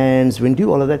 stands. We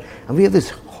do all of that. And we have this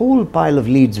whole pile of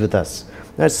leads with us.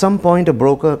 At some point, a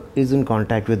broker is in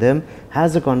contact with them,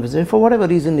 has a conversation. For whatever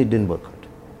reason, it didn't work out.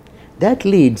 That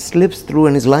lead slips through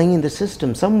and is lying in the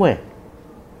system somewhere.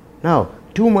 Now,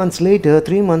 2 months later,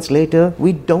 3 months later,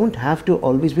 we don't have to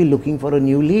always be looking for a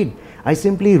new lead. I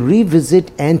simply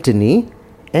revisit Anthony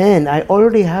and I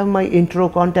already have my intro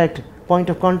point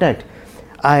of contact.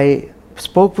 I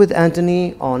spoke with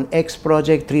Anthony on X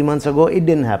project 3 months ago, it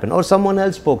didn't happen, or someone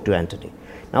else spoke to Anthony.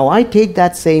 Now I take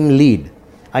that same lead.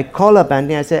 I call up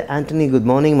Anthony, I say, Anthony, good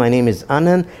morning, my name is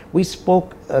Anand. We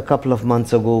spoke a couple of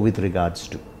months ago with regards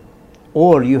to,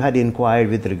 or you had inquired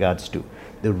with regards to.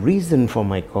 The reason for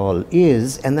my call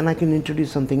is, and then I can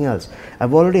introduce something else.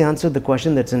 I've already answered the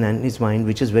question that's in Anthony's mind,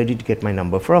 which is where did you get my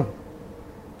number from?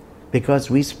 Because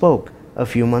we spoke a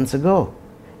few months ago.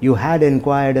 You had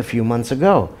inquired a few months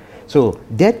ago. So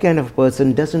that kind of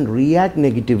person doesn't react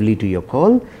negatively to your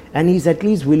call, and he's at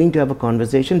least willing to have a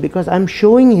conversation because I'm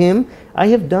showing him I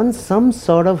have done some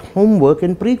sort of homework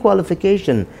and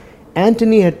pre-qualification.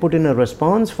 Anthony had put in a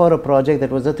response for a project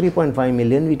that was a 3.5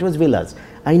 million, it was villas.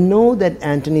 I know that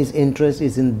Anthony's interest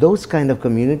is in those kind of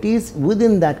communities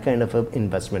within that kind of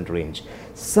investment range.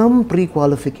 Some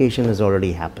pre-qualification has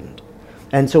already happened.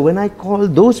 And so when I call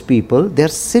those people, they're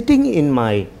sitting in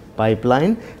my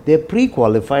pipeline, they're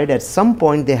pre-qualified, at some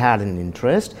point they had an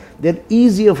interest, they're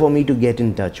easier for me to get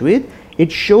in touch with. It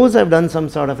shows I've done some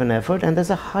sort of an effort and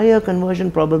there's a higher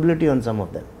conversion probability on some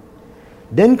of them.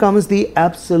 Then comes the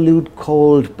absolute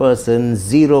cold person,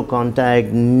 zero contact,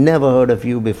 never heard of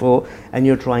you before, and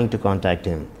you're trying to contact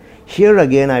him. Here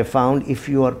again, I found if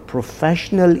you are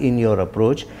professional in your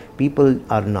approach, people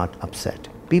are not upset.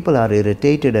 People are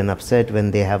irritated and upset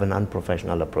when they have an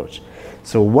unprofessional approach.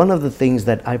 So one of the things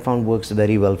that I found works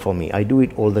very well for me, I do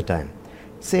it all the time.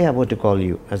 Say I were to call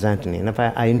you as Anthony, and if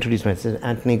I introduce myself,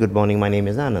 Anthony, good morning, my name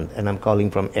is Anand, and I'm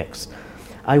calling from X.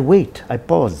 I wait, I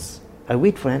pause. I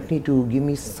wait for Anthony to give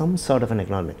me some sort of an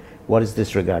acknowledgement. What is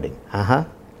this regarding?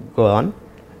 Go on.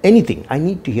 Anything. I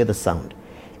need to hear the sound.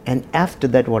 And after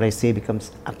that, what I say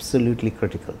becomes absolutely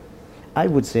critical. I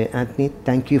would say, Anthony,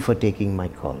 thank you for taking my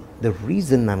call. The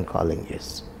reason I'm calling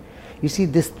is, you see,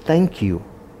 this thank you,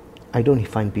 I don't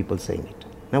find people saying it.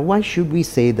 Now, why should we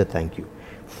say the thank you?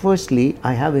 Firstly,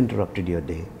 I have interrupted your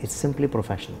day. It's simply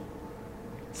professional.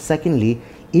 Secondly,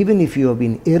 even if you have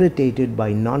been irritated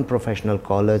by non-professional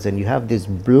callers and you have this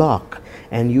block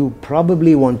and you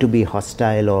probably want to be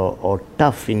hostile or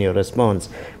tough in your response,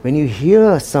 when you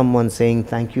hear someone saying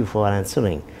thank you for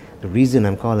answering, the reason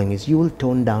I'm calling is you will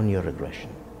tone down your aggression.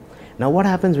 Now what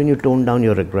happens when you tone down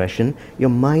your aggression? Your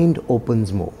mind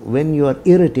opens more. When you are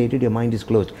irritated, your mind is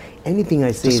closed. Anything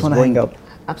I say just is want to going hang up.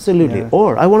 Absolutely. Yeah.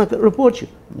 Or I want to report you.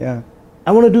 Yeah.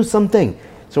 I want to do something.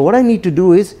 So what I need to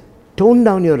do is tone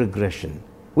down your aggression.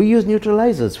 We use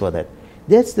neutralizers for that.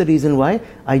 That's the reason why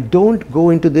I don't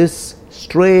go into this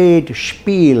straight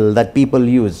spiel that people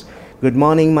use. Good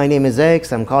morning, my name is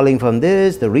X, I'm calling from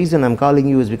this. The reason I'm calling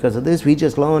you is because of this. We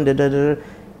just learned,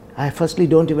 I firstly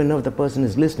don't even know if the person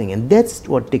is listening, and that's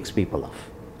what ticks people off.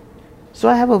 So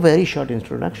I have a very short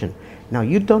introduction. Now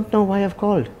you don't know why I've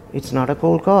called. It's not a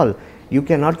cold call. You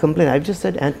cannot complain. I've just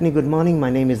said, Anthony, good morning, my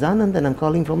name is Anand and I'm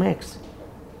calling from X.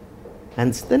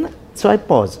 And then, so I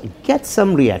pause, get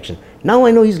some reaction. Now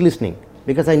I know he's listening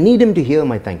because I need him to hear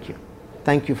my thank you.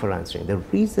 Thank you for answering. The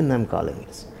reason I'm calling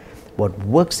is, What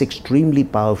works extremely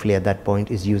powerfully at that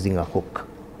point is using a hook.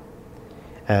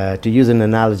 To use an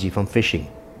analogy from fishing,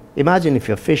 imagine if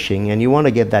you're fishing and you want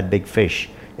to get that big fish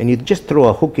and you just throw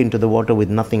a hook into the water with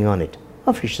nothing on it.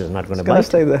 A fish is not going to bite.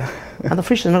 Stay there. And the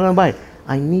fish is not going to bite.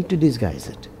 I need to disguise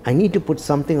it. I need to put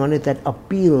something on it that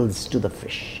appeals to the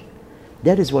fish.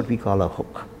 That is what we call a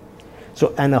hook.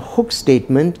 So, and a hook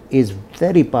statement is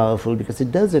very powerful because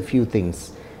it does a few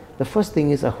things. The first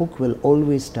thing is a hook will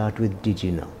always start with "did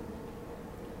you know?"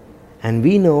 And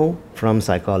we know from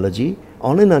psychology,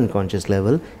 on an unconscious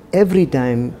level, every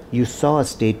time you saw a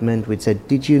statement which said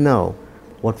 "did you know?",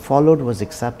 what followed was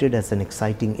accepted as an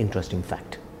exciting, interesting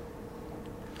fact.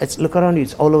 Let's look around you,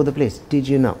 it's all over the place. Did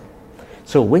you know?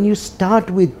 So when you start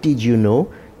with "did you know?",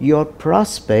 your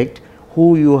prospect,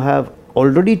 who you have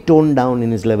already toned down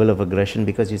in his level of aggression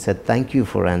because you said "thank you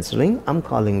for answering, I'm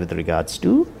calling with regards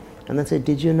to," and then say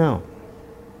 "did you know?".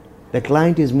 The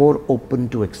client is more open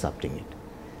to accepting it.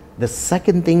 The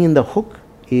second thing in the hook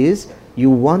is you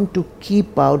want to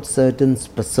keep out certain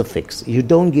specifics. You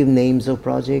don't give names of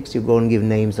projects, you don't give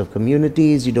names of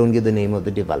communities, you don't give the name of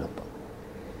the developer.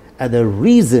 And the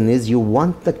reason is you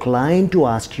want the client to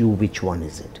ask you which one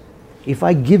is it. If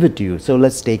I give it to you, so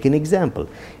let's take an example.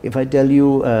 If I tell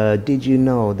you, did you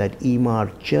know that Emaar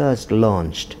just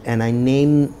launched, and I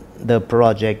name the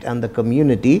project and the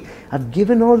community, I've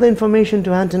given all the information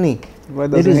to Anthony.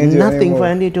 There is nothing for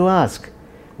Andy to ask.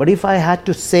 But if I had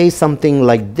to say something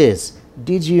like this,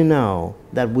 did you know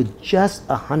that with just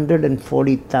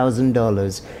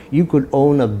 $140,000 you could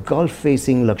own a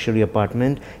golf-facing luxury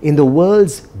apartment in the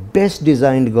world's best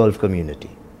designed golf community?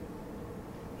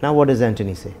 Now what does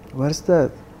Anthony say? What's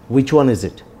that? Which one is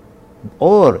it?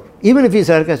 Or even if he's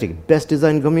sarcastic, best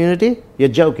designed community? You're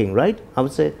joking, right? I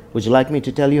would say, would you like me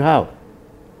to tell you how?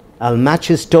 I'll match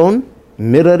his tone,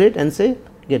 mirror it and say,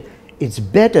 it's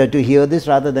better to hear this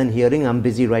rather than hearing, I'm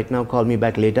busy right now, call me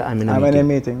back later, I'm in a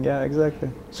meeting. Yeah, exactly.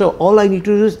 So all I need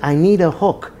to do is I need a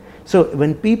hook. So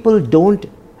when people don't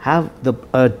have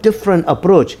a different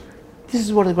approach, this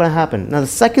is what is going to happen. Now the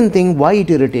second thing, why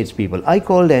it irritates people. I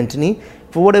called Anthony,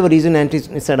 for whatever reason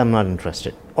Anthony said I'm not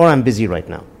interested or I'm busy right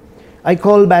now. I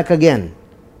call back again,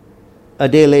 a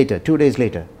day later, 2 days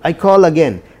later. I call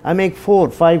again. I make 4,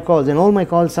 5 calls and all my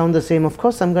calls sound the same. Of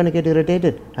course I'm going to get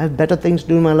irritated. I have better things to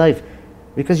do in my life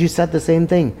because you said the same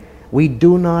thing. We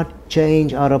do not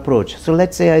change our approach. So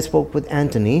let's say I spoke with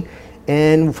Anthony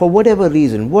and for whatever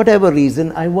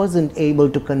reason, I wasn't able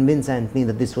to convince Anthony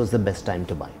that this was the best time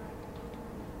to buy.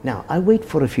 Now I wait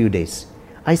for a few days.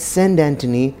 I send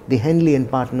Anthony the Henley and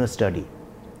Partner study,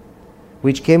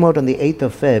 which came out on the 8th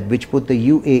of Feb, which put the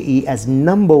UAE as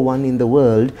 #1 in the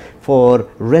world for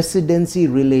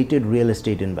residency-related real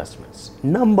estate investments.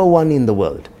 #1 in the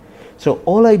world. So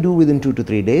all I do within 2 to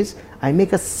 3 days, I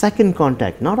make a second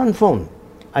contact, not on phone.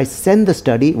 I send the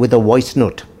study with a voice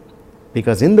note,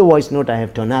 because in the voice note I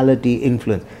have tonality,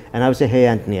 influence. And I would say, hey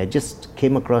Anthony, I just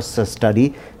came across a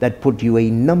study that put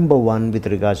UAE #1 with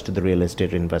regards to the real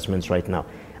estate investments right now.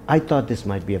 I thought this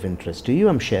might be of interest to you.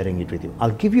 I'm sharing it with you.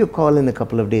 I'll give you a call in a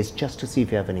couple of days just to see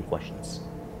if you have any questions.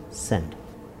 Send.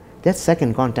 That's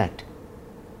second contact.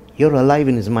 You're alive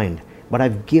in his mind, but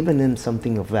I've given him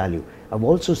something of value. I've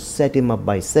also set him up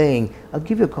by saying, I'll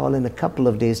give you a call in a couple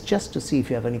of days just to see if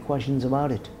you have any questions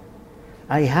about it.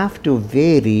 I have to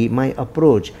vary my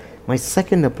approach, my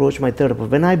second approach, my third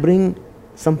approach. When I bring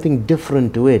something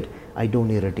different to it, I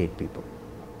don't irritate people.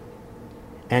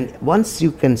 And once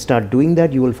you can start doing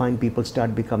that, you will find people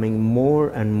start becoming more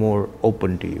and more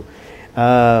open to you.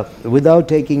 Without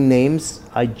taking names,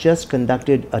 I just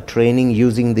conducted a training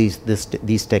using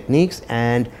these techniques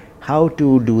and how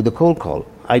to do the cold call.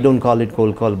 I don't call it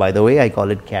cold call, by the way, I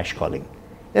call it cash calling.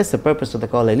 That's the purpose of the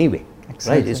call anyway,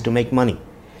 exactly. Right? Is to make money.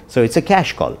 So it's a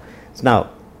cash call. So now,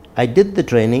 I did the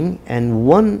training and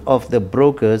one of the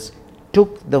brokers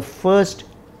took the first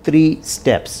 3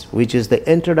 steps, which is the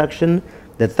introduction,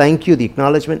 the thank you, the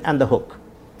acknowledgement, and the hook.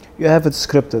 You have it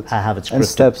scripted. I have it scripted. And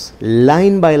steps.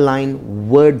 Line by line,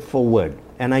 word for word.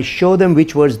 And I show them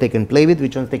which words they can play with,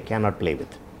 which ones they cannot play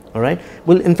with. All right?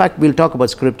 Well, in fact, we'll talk about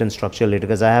script and structure later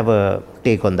because I have a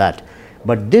take on that.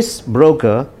 But this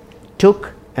broker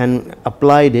took and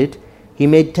applied it. He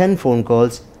made 10 phone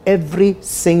calls. Every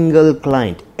single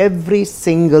client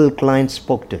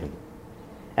spoke to him.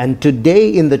 And today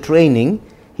in the training,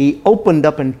 he opened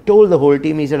up and told the whole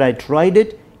team, he said, I tried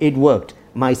it, it worked.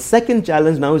 My second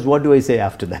challenge now is, what do I say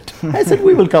after that? I said,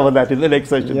 we will cover that in the next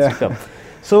session to come.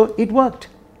 So it worked.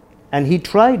 And he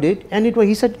tried it, and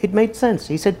he said, it made sense.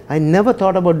 He said, I never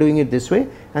thought about doing it this way,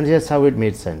 and that's how it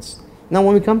made sense. Now,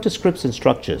 when we come to scripts and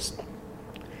structures,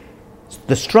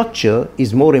 The structure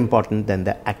is more important than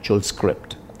the actual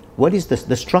script. What is this?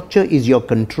 The structure is your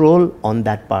control on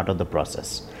that part of the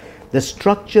process. The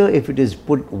structure, if it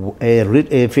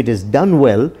is done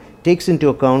well, takes into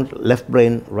account left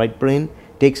brain, right brain,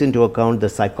 takes into account the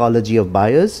psychology of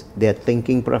buyers, their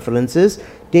thinking preferences,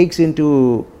 takes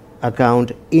into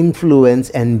account influence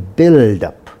and build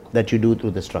up that you do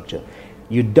through the structure.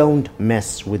 You don't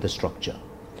mess with the structure.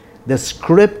 The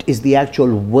script is the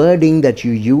actual wording that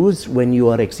you use when you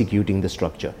are executing the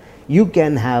structure. You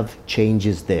can have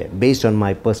changes there based on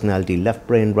my personality, left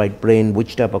brain, right brain,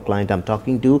 which type of client I'm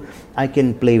talking to. I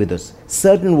can play with this.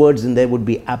 Certain words in there would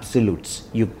be absolutes.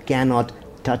 You cannot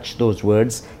touch those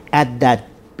words at that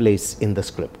place in the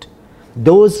script.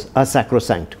 Those are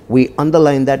sacrosanct. We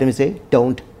underline that and we say,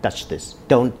 don't touch this,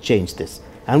 don't change this.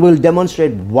 And we'll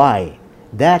demonstrate why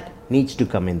that needs to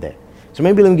come in there. So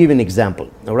maybe let me give you an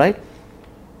example, all right?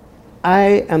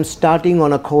 I am starting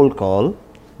on a cold call.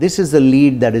 This is a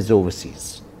lead that is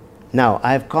overseas. Now,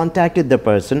 I have contacted the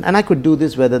person, and I could do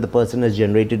this whether the person has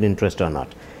generated interest or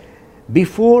not.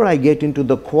 Before I get into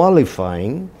the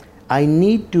qualifying, I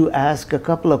need to ask a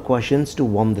couple of questions to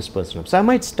warm this person up. So I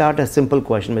might start a simple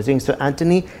question by saying, so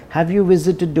Anthony, have you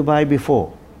visited Dubai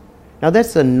before? Now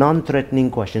that's a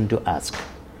non-threatening question to ask.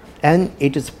 And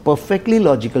it is perfectly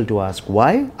logical to ask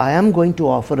why. I am going to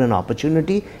offer an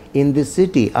opportunity in this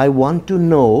city. I want to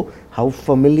know how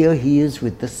familiar he is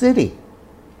with the city.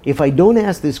 If I don't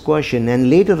ask this question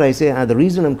and later I say, the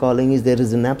reason I'm calling is there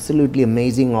is an absolutely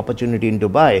amazing opportunity in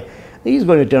Dubai, he's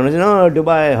going to turn and say, no,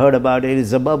 Dubai, I heard about it,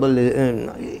 it's a bubble.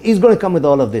 He's going to come with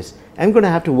all of this. I'm going to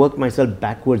have to work myself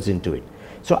backwards into it.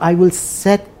 So I will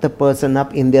set the person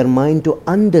up in their mind to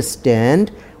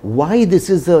understand why this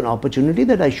is an opportunity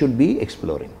that I should be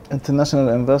exploring. International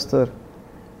investor,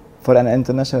 for an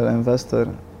international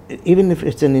investor. Even if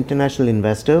it's an international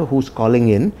investor who's calling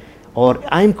in, or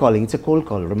I'm calling, it's a cold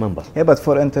call, remember. Yeah, but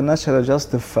for international,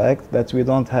 just the fact that we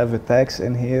don't have a tax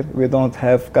in here, we don't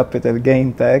have capital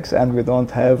gain tax, and we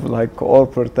don't have like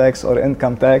corporate tax or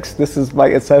income tax, this is by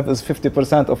itself is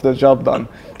 50% of the job done.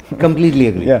 Completely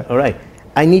agree. Yeah. All right.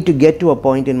 I need to get to a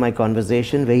point in my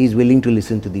conversation where he's willing to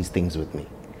listen to these things with me.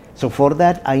 So for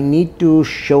that, I need to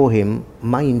show him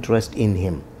my interest in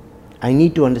him. I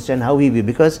need to understand how he will,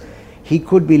 because he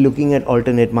could be looking at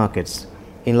alternate markets.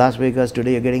 In Las Vegas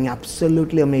today, you're getting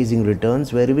absolutely amazing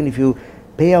returns, where even if you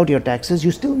pay out your taxes,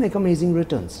 you still make amazing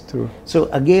returns. True. So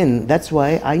again, that's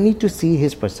why I need to see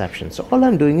his perception. So all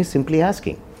I'm doing is simply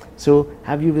asking, so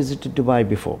have you visited Dubai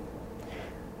before?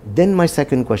 Then my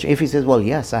second question, if he says, well,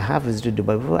 yes, I have visited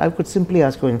Dubai before, I could simply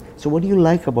ask him, so what do you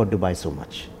like about Dubai so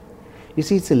much? You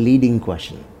see, it's a leading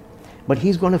question. But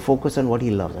he's going to focus on what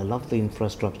he loves. I love the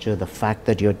infrastructure, the fact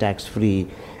that you're tax-free,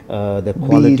 the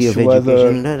quality Beach, of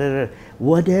education,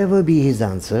 whatever be his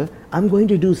answer, I'm going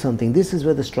to do something. This is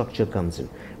where the structure comes in.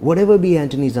 Whatever be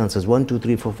Anthony's answers, 1, 2,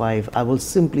 3, 4, 5, I will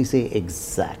simply say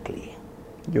exactly.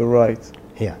 You're right.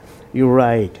 Yeah, you're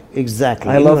right,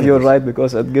 exactly. I love you're right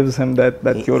because it gives him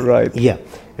that you're right. Yeah,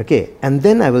 okay. And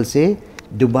then I will say,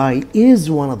 Dubai is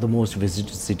one of the most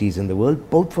visited cities in the world,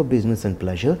 both for business and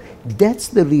pleasure. That's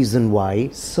the reason why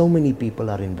so many people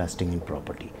are investing in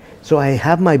property. So I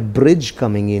have my bridge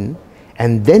coming in,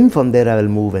 and then from there I will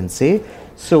move and say,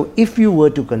 so if you were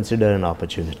to consider an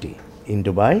opportunity in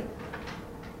Dubai,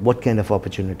 what kind of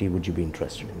opportunity would you be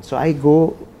interested in? So I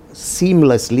go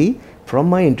seamlessly from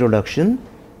my introduction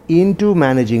into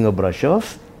managing a brush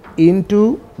off,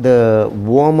 into the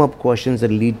warm-up questions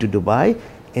that lead to Dubai,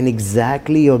 and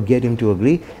exactly you get him to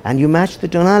agree, and you match the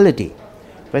tonality.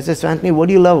 If I say, so Anthony, what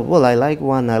do you love? Well, I like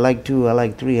 1, I like 2, I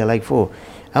like 3, I like 4.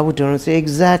 I would turn and say,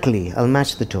 exactly, I'll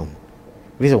match the tone.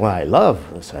 If he says, well, I love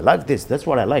this, I like this, that's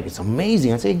what I like, it's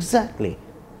amazing. I say, exactly.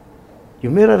 You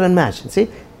mirror and match and say,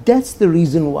 that's the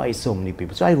reason why so many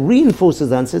people. So I reinforce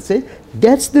his answer, say,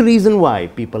 that's the reason why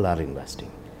people are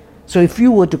investing. So if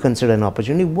you were to consider an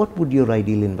opportunity, what would your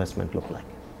ideal investment look like?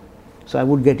 So I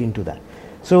would get into that.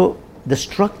 So the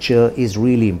structure is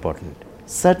really important.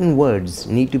 Certain words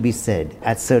need to be said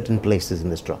at certain places in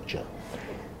the structure.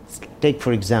 Take,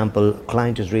 for example,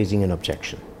 client is raising an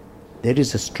objection. There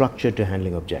is a structure to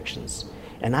handling objections.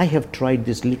 And I have tried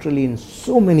this literally in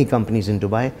so many companies in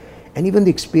Dubai, and even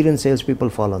the experienced salespeople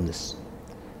fall on this.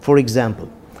 For example,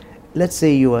 let's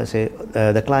say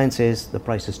the client says the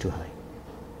price is too high.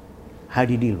 How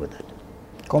do you deal with it?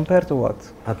 Compared to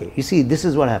what? Okay, you see, this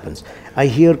is what happens. I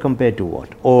hear compared to what?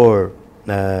 Or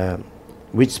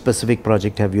which specific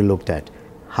project have you looked at?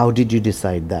 How did you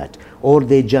decide that? Or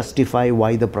they justify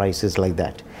why the price is like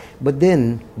that. But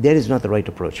then, there is not the right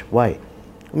approach. Why?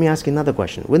 Let me ask you another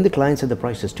question. When the client said the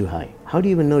price is too high, how do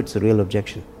you even know it's a real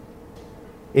objection?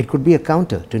 It could be a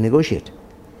counter to negotiate.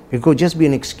 It could just be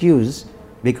an excuse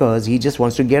because he just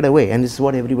wants to get away, and this is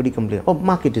what everybody complains. Oh,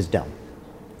 market is down.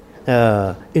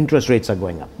 Interest rates are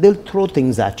going up. They'll throw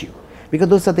things at you because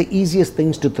those are the easiest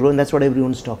things to throw, and that's what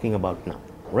everyone's talking about now,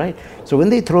 right? So when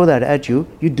they throw that at you,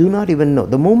 you do not even know.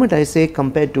 The moment I say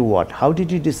compared to what, how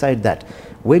did you decide that?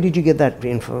 Where did you get that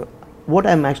info? What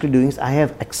I'm actually doing is I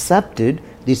have accepted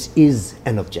this is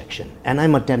an objection and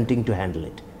I'm attempting to handle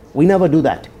it. We never do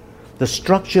that. The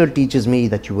structure teaches me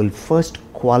that you will first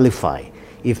qualify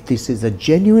if this is a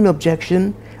genuine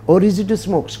objection, or is it a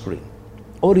smokescreen,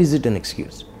 or is it an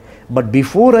excuse. But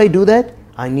before I do that,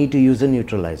 I need to use a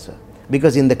neutralizer,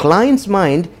 because in the client's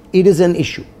mind it is an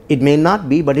issue. It may not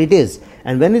be, but it is.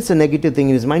 And when it's a negative thing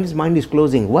in his mind is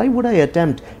closing. Why would I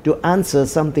attempt to answer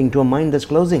something to a mind that's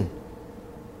closing?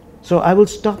 So I will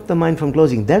stop the mind from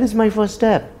closing. That is my first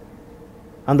step.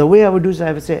 And the way I would do is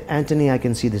I would say, Anthony, I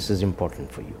can see this is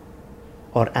important for you.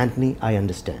 Or Anthony, I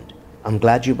understand. I'm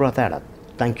glad you brought that up.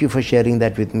 Thank you for sharing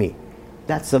that with me.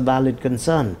 That's a valid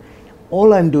concern.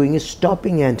 All I'm doing is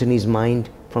stopping Anthony's mind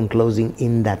from closing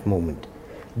in that moment.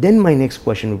 Then my next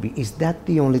question would be, is that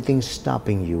the only thing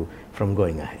stopping you from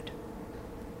going ahead?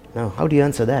 Now, how do you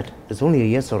answer that? It's only a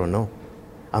yes or a no.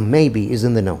 A maybe is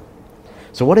in the no.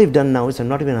 So what I've done now is I've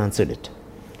not even answered it.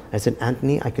 I said,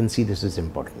 Anthony, I can see this is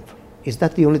important for you. Is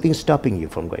that the only thing stopping you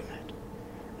from going ahead?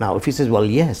 Now, if he says, well,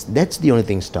 yes, that's the only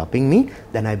thing stopping me,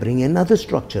 then I bring another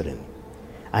structure in.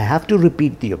 I have to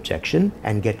repeat the objection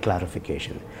and get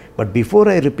clarification. But before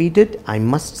I repeat it, I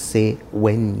must say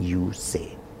when you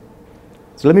say.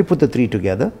 So let me put the three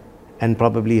together and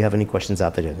probably have any questions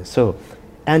after that. So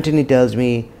Anthony tells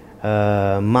me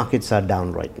markets are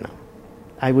down right now.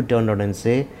 I would turn around and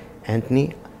say,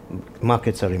 Anthony,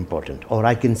 markets are important, or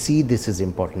I can see this is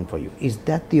important for you. Is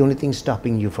that the only thing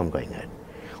stopping you from going ahead?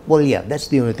 Well, yeah, that's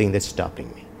the only thing that's stopping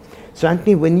me. So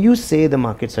Anthony, when you say the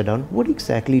markets are down, what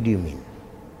exactly do you mean?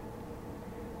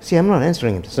 See, I'm not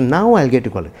answering it. So now I'll get to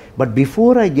qualify. But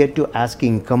before I get to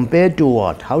asking compared to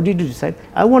what, how did you decide?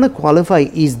 I want to qualify,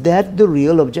 is that the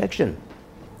real objection?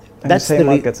 That's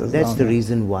the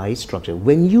reason why structure.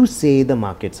 When you say the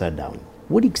markets are down,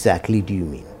 what exactly do you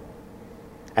mean?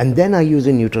 And then I use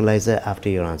a neutralizer after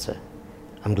your answer.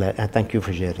 I'm glad, thank you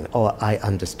for sharing. Or I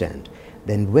understand.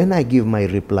 Then when I give my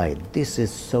reply, this is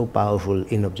so powerful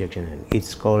in objection handling.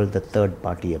 It's called the third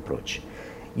party approach.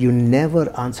 You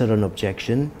never answer an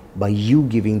objection by you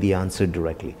giving the answer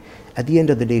directly. At the end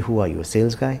of the day, who are you? A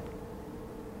sales guy?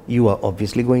 You are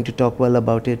obviously going to talk well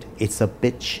about it. It's a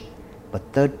pitch. But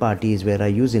third party is where I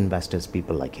use investors,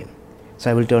 people like him. So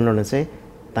I will turn around and say,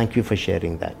 thank you for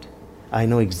sharing that. I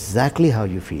know exactly how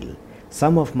you feel.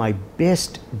 Some of my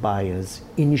best buyers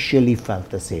initially felt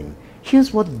the same.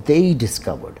 Here's what they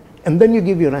discovered. And then you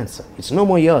give your answer. It's no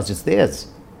more yours, it's theirs.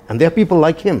 And there are people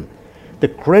like him. The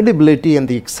credibility and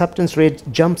the acceptance rate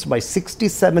jumps by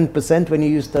 67% when you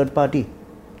use third party.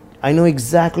 I know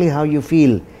exactly how you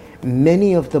feel.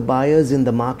 Many of the buyers in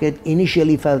the market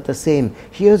initially felt the same.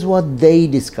 Here's what they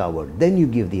discovered. Then you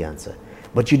give the answer.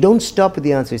 But you don't stop with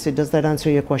the answer. You say, does that answer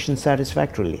your question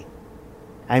satisfactorily?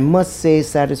 I must say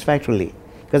satisfactorily.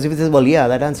 Because if it says, well, yeah,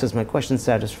 that answers my question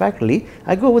satisfactorily,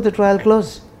 I go with the trial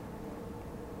close.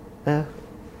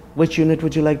 Which unit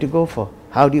would you like to go for?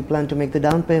 How do you plan to make the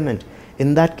down payment?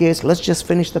 In that case, let's just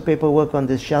finish the paperwork on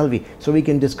this, shall we? So we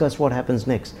can discuss what happens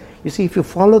next. You see, if you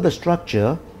follow the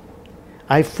structure,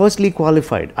 I firstly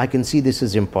qualified. I can see this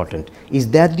is important. Is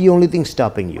that the only thing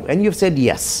stopping you? And you've said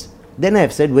yes. Then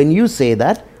I've said, when you say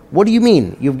that, what do you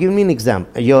mean? You've given me an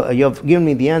example. You've given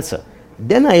me the answer.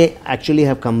 Then I actually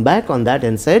have come back on that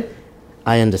and said,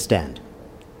 I understand.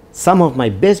 Some of my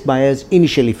best buyers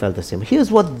initially felt the same.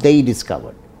 Here's what they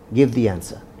discovered. Give the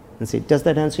answer. And say, does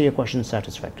that answer your question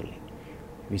satisfactorily?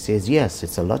 He says, yes,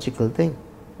 it's a logical thing.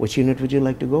 Which unit would you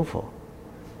like to go for?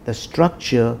 The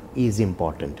structure is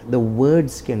important. The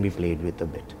words can be played with a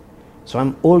bit. So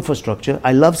I'm all for structure.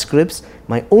 I love scripts.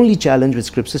 My only challenge with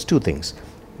scripts is two things.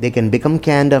 They can become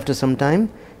canned after some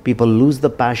time. People lose the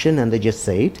passion and they just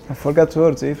say it. I forgot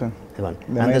words even.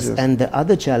 And the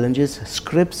other challenge is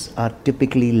scripts are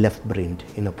typically left-brained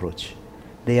in approach.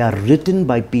 They are written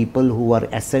by people who are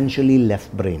essentially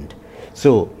left-brained.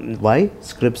 So why?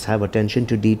 Scripts have attention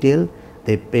to detail.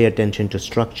 They pay attention to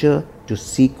structure, to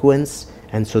sequence.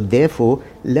 And so therefore,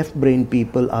 left-brained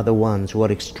people are the ones who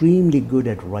are extremely good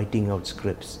at writing out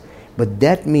scripts. But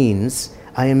that means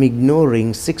I am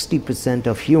ignoring 60%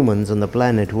 of humans on the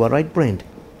planet who are right-brained.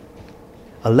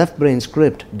 A left-brained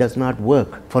script does not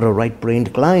work for a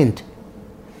right-brained client.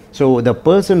 So the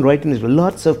person writing this,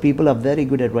 lots of people are very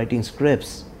good at writing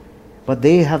scripts. but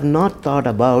they have not thought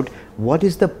about what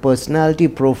is the personality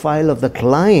profile of the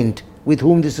client with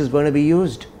whom this is going to be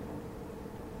used.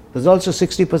 There's also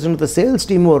 60% of the sales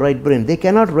team who are right brain. They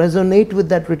cannot resonate with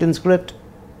that written script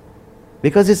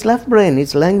because it's left brain.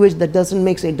 It's language that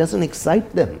doesn't excite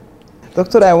them.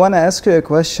 Doctor, I want to ask you a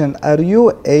question. Are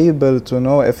you able to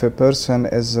know if a person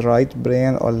is right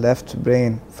brain or left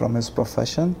brain from his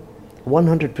profession?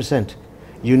 100%.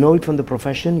 You know it from the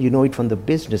profession, you know it from the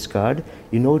business card,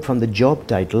 you know it from the job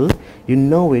title, you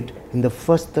know it in the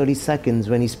first 30 seconds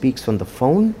when he speaks on the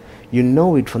phone, you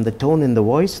know it from the tone in the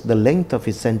voice, the length of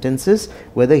his sentences,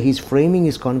 whether he's framing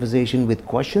his conversation with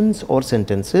questions or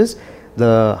sentences,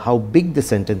 how big the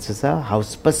sentences are, how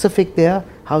specific they are,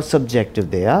 how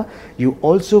subjective they are. You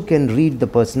also can read the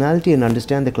personality and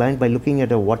understand the client by looking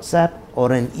at a WhatsApp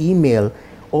or an email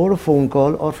or a phone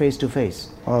call or face-to-face.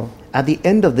 Wow. At the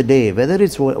end of the day, whether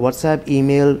it's WhatsApp,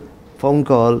 email, phone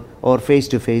call or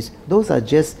face-to-face, those are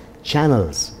just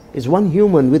channels. It's one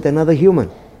human with another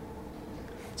human.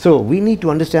 So we need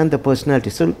to understand the personality.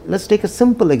 So let's take a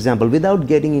simple example without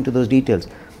getting into those details.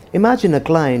 Imagine a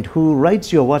client who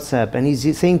writes your WhatsApp and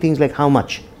he's saying things like, how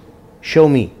much? Show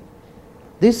me.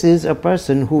 This is a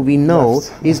person who we know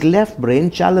is left brain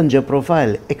challenger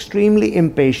profile, extremely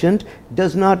impatient,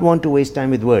 does not want to waste time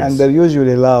with words. And they're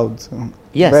usually loud.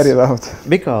 Yes, very loud.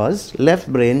 Because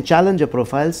left brain challenger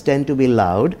profiles tend to be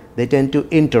loud, they tend to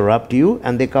interrupt you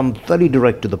and they come very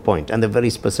direct to the point and they're very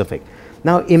specific.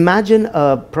 Now imagine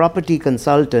a property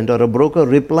consultant or a broker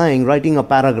replying, writing a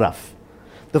paragraph.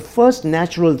 The first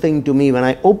natural thing to me when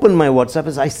I open my WhatsApp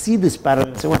is I see this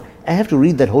paragraph, so I have to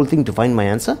read that whole thing to find my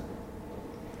answer.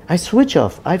 I switch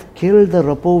off. I've killed the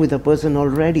rapport with a person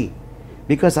already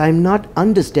because I'm not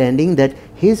understanding that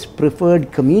his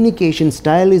preferred communication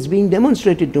style is being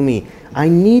demonstrated to me. I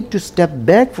need to step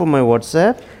back from my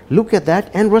WhatsApp, look at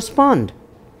that and respond.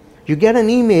 You get an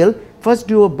email, first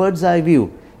do a bird's eye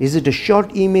view. Is it a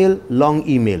short email, long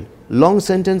email? Long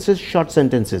sentences, short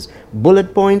sentences,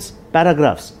 bullet points,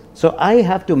 paragraphs. So I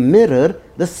have to mirror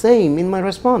the same in my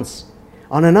response.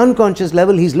 On an unconscious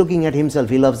level, he's looking at himself,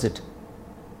 he loves it.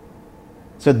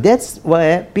 So that's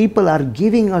why people are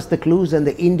giving us the clues and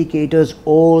the indicators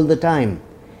all the time.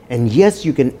 And yes,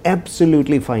 you can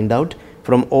absolutely find out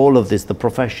from all of this, the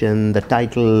profession, the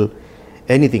title,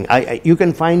 anything. You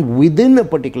can find within a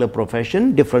particular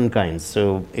profession different kinds.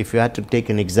 So if you had to take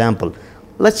an example,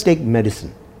 let's take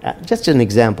medicine. Just an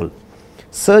example.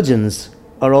 Surgeons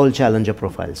are all challenger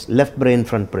profiles, left brain,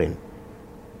 front brain.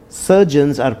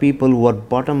 Surgeons are people who are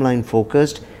bottom line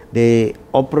focused. They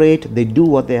operate, they do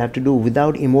what they have to do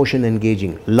without emotion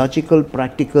engaging. Logical,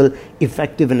 practical,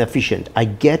 effective and efficient. I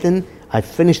get in, I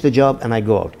finish the job and I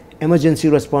go out. Emergency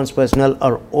response personnel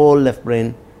are all left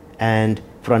brain and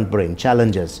front brain,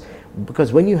 challengers.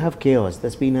 Because when you have chaos,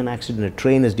 there's been an accident, a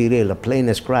train has derailed, a plane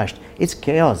has crashed, it's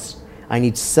chaos. I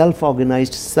need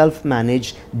self-organized,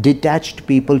 self-managed, detached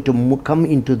people to come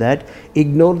into that,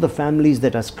 ignore the families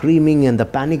that are screaming and the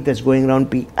panic that's going around,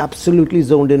 be absolutely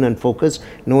zoned in and focused,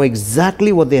 know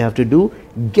exactly what they have to do,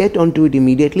 get onto it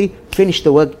immediately, finish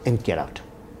the work and get out.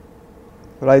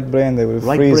 Right brain, they will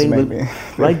freeze maybe.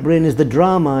 Right brain is the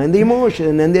drama and the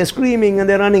emotion and they're screaming and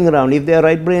they're running around. If they're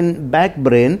right brain, back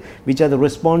brain, which are the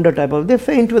responder type of, they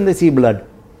faint when they see blood.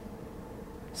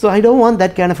 So I don't want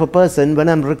that kind of a person when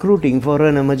I'm recruiting for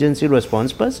an emergency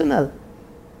response personnel.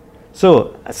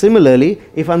 So similarly,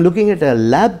 if I'm looking at a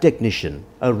lab technician,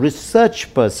 a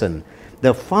research person,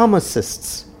 the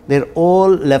pharmacists, they're all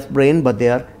left brain but they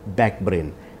are back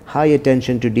brain. High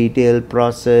attention to detail,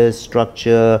 process,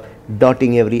 structure,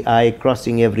 dotting every I,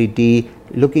 crossing every T,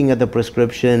 looking at the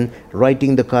prescription,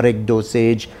 writing the correct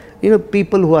dosage. You know,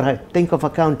 people who are, think of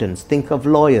accountants, think of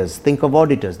lawyers, think of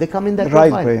auditors, they come in that right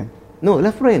profile. Brain. No,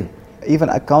 left brain. Even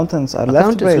accountants are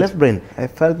left brain. I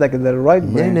felt like they're right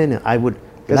brain. No. I would.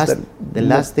 The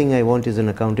last thing I want is an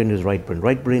accountant who's right brain.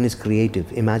 Right brain is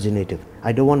creative, imaginative.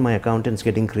 I don't want my accountants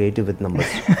getting creative with numbers.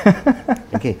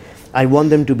 Okay. I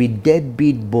want them to be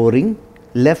deadbeat boring,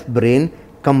 left brain,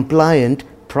 compliant,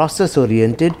 process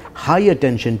oriented, high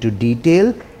attention to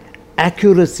detail,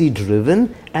 accuracy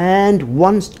driven, and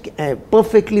once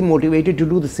perfectly motivated to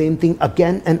do the same thing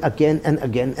again and again and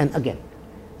again and again.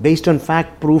 Based on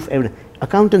fact, proof, evidence.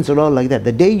 Accountants are all like that.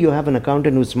 The day you have an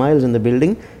accountant who smiles in the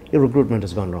building, your recruitment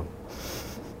has gone wrong.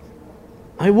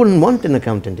 I wouldn't want an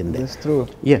accountant in there. That's true.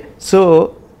 Yeah.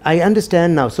 So I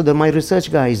understand now. So my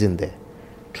research guy is in there.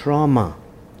 Trauma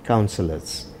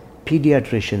counselors,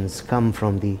 pediatricians come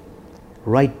from the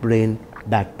right brain,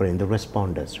 back brain, the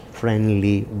responders.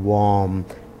 Friendly, warm,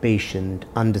 patient,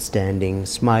 understanding,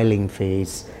 smiling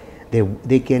face.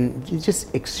 They can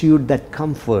just exude that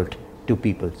comfort to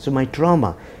people. So my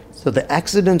trauma. So the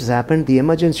accident has happened, the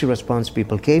emergency response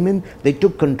people came in, they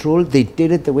took control, they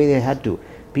did it the way they had to.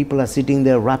 People are sitting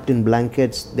there wrapped in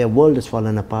blankets, their world has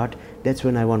fallen apart. That's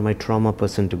when I want my trauma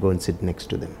person to go and sit next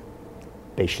to them,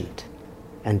 patient,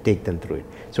 and take them through it.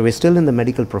 So we're still in the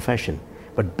medical profession,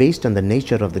 but based on the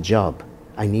nature of the job,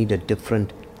 I need a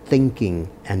different thinking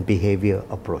and behavior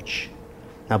approach.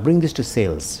 Now bring this to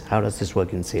sales. How does this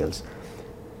work in sales?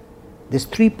 There's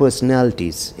 3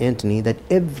 personalities, Anthony, that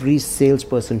every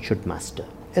salesperson should master.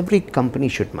 Every company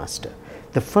should master.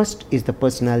 The first is the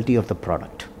personality of the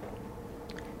product.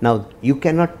 Now, you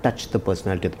cannot touch the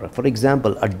personality of the product. For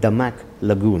example, a Damac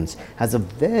Lagoons has a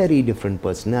very different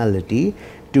personality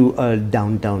to a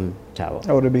downtown tower.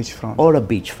 Or a beachfront. Or a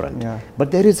beachfront. Yeah.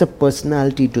 But there is a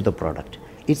personality to the product.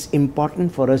 It's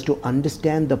important for us to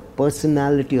understand the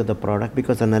personality of the product,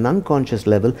 because on an unconscious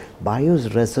level, buyers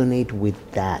resonate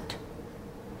with that.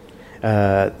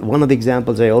 One of the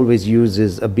examples I always use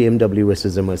is a BMW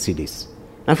versus a Mercedes.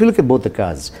 Now if you look at both the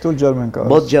cars, 2 German cars.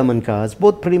 Both German cars,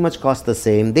 both pretty much cost the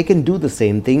same. They can do the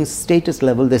same things, status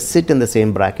level, they sit in the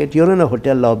same bracket. You're in a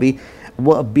hotel lobby,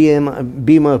 a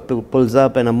Beamer pulls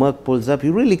up and a Merc pulls up.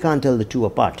 You really can't tell the two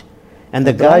apart. And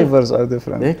the drivers are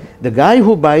different. The guy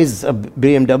who buys a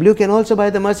BMW can also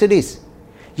buy the Mercedes.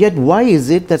 Yet why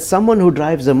is it that someone who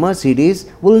drives a Mercedes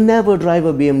will never drive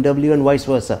a BMW and vice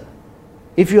versa?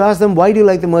 If you ask them, why do you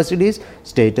like the Mercedes?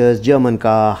 Status, German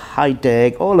car, high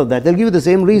tech, all of that. They'll give you the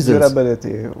same reasons.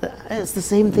 Durability. It's the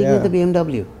same thing with the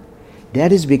BMW.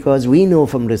 That is because we know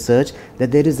from research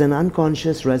that there is an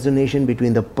unconscious resonation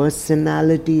between the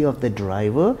personality of the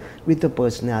driver with the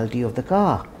personality of the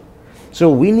car.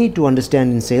 So we need to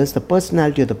understand in sales the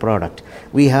personality of the product.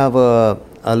 We have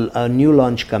a new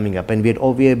launch coming up, and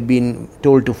we have been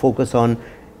told to focus on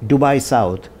Dubai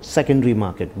South, secondary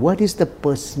market. What is the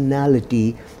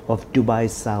personality of Dubai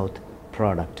South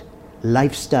product?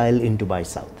 Lifestyle in Dubai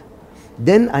South.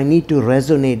 Then I need to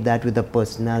resonate that with the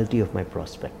personality of my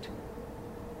prospect.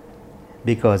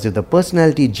 Because if the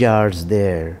personality jars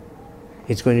there,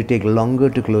 it's going to take longer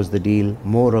to close the deal,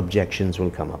 more objections will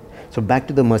come up. So back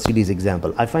to the Mercedes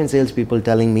example. I find salespeople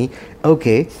telling me,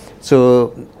 okay,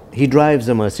 so he drives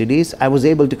a Mercedes. I was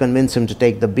able to convince him to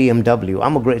take the BMW.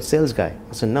 I'm a great sales guy.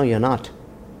 I said, no, you're not.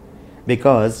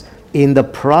 Because in the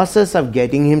process of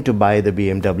getting him to buy the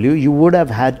BMW, you would have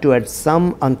had to, at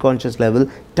some unconscious level,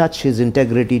 touch his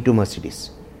integrity to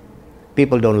Mercedes.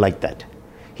 People don't like that.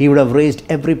 He would have raised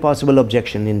every possible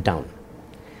objection in town.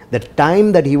 The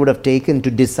time that he would have taken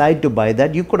to decide to buy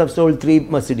that, you could have sold 3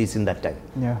 Mercedes in that time.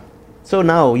 Yeah. So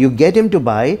now you get him to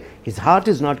buy, his heart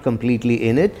is not completely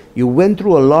in it, you went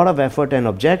through a lot of effort and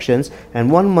objections,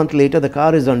 and 1 month later the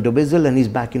car is on Dubizzle and he's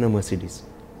back in a Mercedes.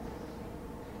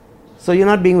 So you're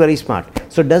not being very smart.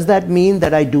 So does that mean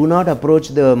that I do not approach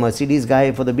the Mercedes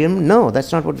guy for the BMW? No,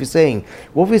 that's not what we're saying.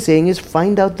 What we're saying is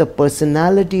find out the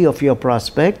personality of your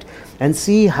prospect and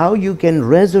see how you can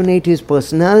resonate his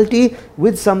personality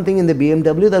with something in the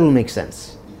BMW that will make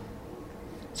sense.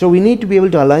 So we need to be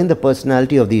able to align the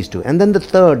personality of these two. And then the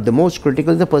third, the most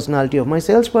critical, is the personality of my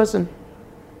salesperson.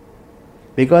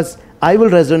 Because I will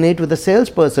resonate with the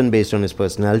salesperson based on his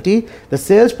personality. The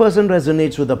salesperson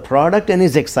resonates with the product and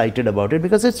is excited about it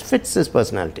because it fits his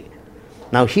personality.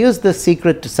 Now here's the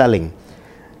secret to selling.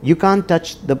 You can't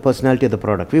touch the personality of the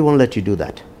product. We won't let you do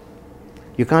that.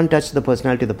 You can't touch the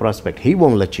personality of the prospect. He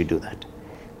won't let you do that.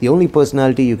 The only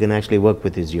personality you can actually work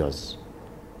with is yours.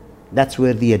 That's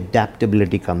where the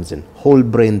adaptability comes in. Whole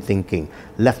brain thinking,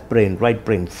 left brain, right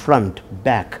brain, front,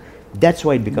 back. That's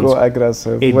why it becomes... Go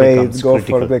aggressive, wait, go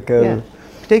critical. for the kill. Yeah.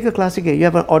 Take a classic, you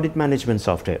have an audit management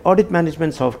software. Audit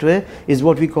management software is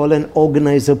what we call an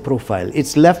organizer profile.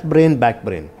 It's left brain, back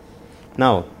brain.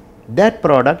 Now, that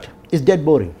product is dead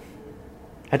boring.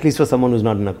 At least for someone who's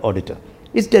not an auditor.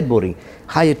 It's dead boring.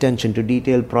 High attention to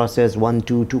detail, process 1,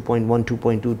 2, 2.1,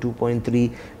 2.2,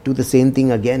 2.3, do the same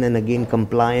thing again and again,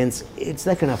 compliance. It's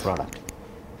that kind of product.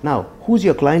 Now, who's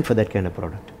your client for that kind of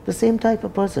product? The same type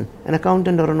of person, an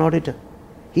accountant or an auditor.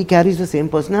 He carries the same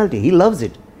personality. He loves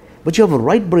it. But you have a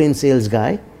right brain sales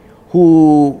guy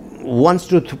who wants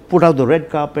to put out the red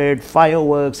carpet,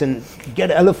 fireworks, and get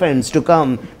elephants to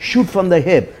come, shoot from the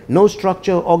hip. No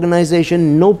structure,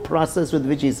 organization, no process with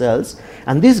which he sells.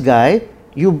 And this guy,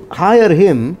 you hire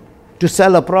him to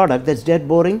sell a product that's dead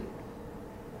boring.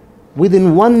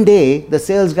 Within 1 day, the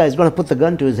sales guy is going to put the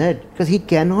gun to his head because he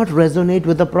cannot resonate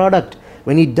with the product.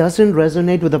 When he doesn't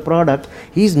resonate with the product,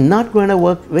 he's not going to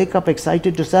wake up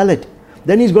excited to sell it.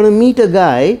 Then he's going to meet a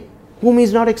guy whom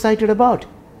he's not excited about.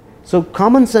 So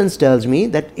common sense tells me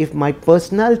that if my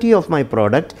personality of my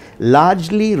product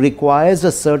largely requires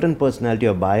a certain personality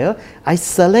of buyer, I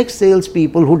select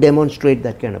salespeople who demonstrate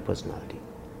that kind of personality.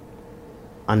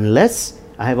 Unless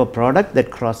I have a product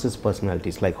that crosses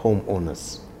personalities like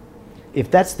homeowners. If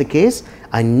that's the case,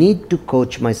 I need to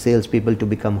coach my salespeople to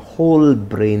become whole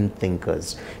brain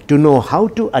thinkers, to know how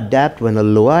to adapt when a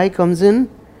Loai comes in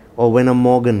or when a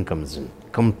Morgan comes in.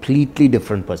 Completely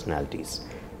different personalities.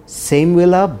 Same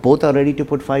villa, both are ready to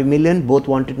put 5 million, both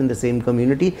want it in the same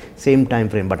community, same time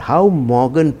frame. But how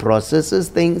Morgan processes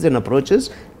things and approaches,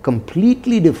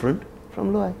 completely different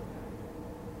from Loai.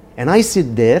 And I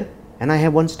sit there and I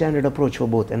have one standard approach for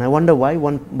both, and I wonder why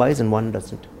one buys and one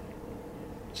doesn't.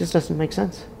 It just doesn't make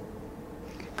sense.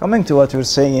 Coming to what you're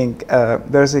saying,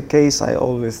 there's a case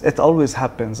it always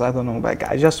happens, I don't know, like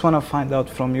I just want to find out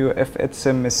from you if it's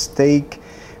a mistake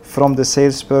from the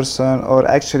salesperson or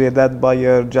actually that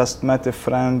buyer just met a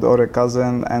friend or a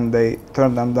cousin and they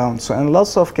turn them down. So in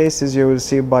lots of cases you will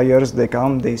see buyers, they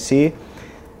come, they see,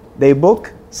 they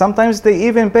book, sometimes they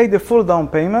even pay the full down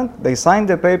payment, they sign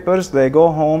the papers, they go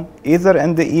home, either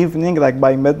in the evening like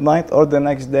by midnight or the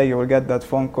next day you will get that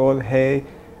phone call, hey,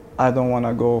 I don't want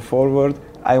to go forward,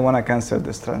 I want to cancel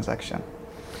this transaction.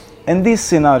 In these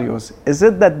scenarios, is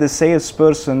it that the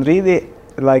salesperson really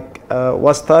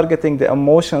was targeting the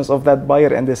emotions of that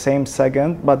buyer in the same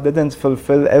second but didn't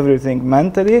fulfill everything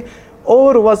mentally?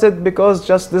 Or was it because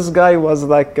just this guy was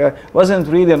wasn't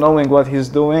really knowing what he's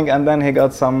doing and then he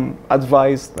got some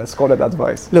advice, let's call it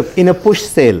advice? Look, in a push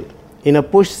sale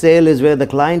is where the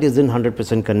client isn't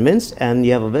 100% convinced and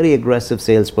you have a very aggressive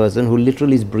salesperson who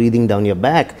literally is breathing down your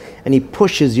back and he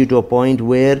pushes you to a point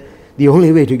where the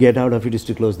only way to get out of it is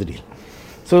to close the deal.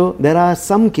 So there are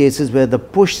some cases where the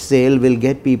push sale will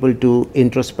get people to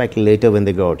introspect later when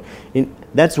they go out.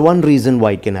 That's one reason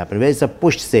why it can happen. Where it's a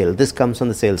push sale, this comes from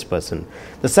the salesperson.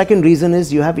 The second reason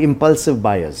is you have impulsive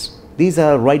buyers. These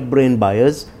are right brain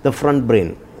buyers, the front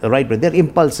brain. The right brain, they're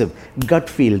impulsive, gut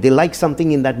feel, they like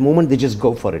something in that moment, they just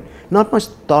go for it. Not much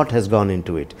thought has gone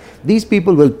into it. These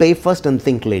people will pay first and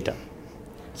think later.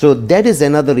 So that is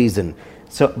another reason.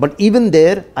 So, but even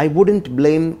there, I wouldn't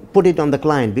put it on the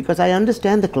client because I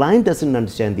understand the client doesn't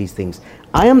understand these things.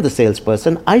 I am the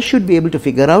salesperson, I should be able to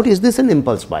figure out, is this an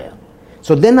impulse buyer?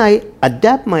 So then I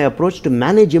adapt my approach to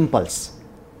manage impulse.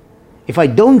 If I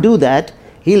don't do that,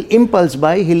 he'll impulse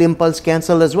buy, he'll impulse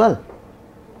cancel as well.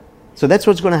 So that's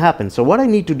what's going to happen. So what I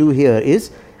need to do here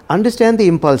is understand the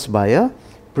impulse buyer,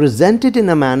 present it in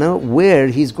a manner where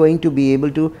he's going to be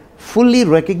able to fully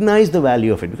recognize the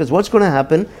value of it. Because what's going to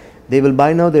happen, they will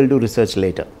buy now, they'll do research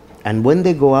later. And when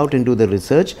they go out and do the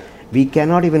research, we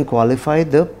cannot even qualify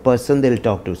the person they'll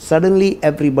talk to. Suddenly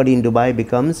everybody in Dubai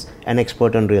becomes an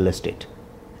expert on real estate.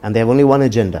 And they have only one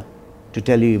agenda, to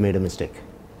tell you made a mistake.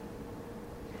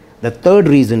 The third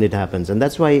reason it happens, and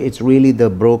that's why it's really the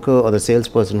broker or the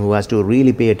salesperson who has to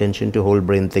really pay attention to whole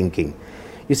brain thinking.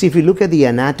 You see, if you look at the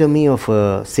anatomy of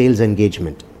a sales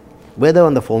engagement, whether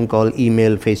on the phone call,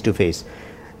 email, face-to-face,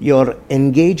 your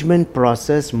engagement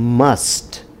process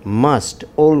must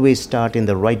always start in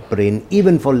the right brain,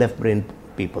 even for left brain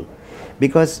people.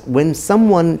 Because when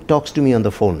someone talks to me on the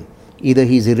phone, either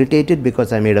he's irritated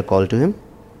because I made a call to him,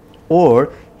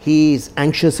 or he's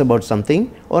anxious about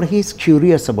something, or he's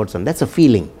curious about something. That's a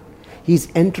feeling. He's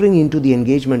entering into the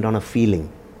engagement on a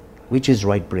feeling, which is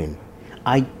right brain.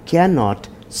 I cannot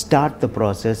start the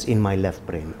process in my left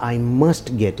brain. I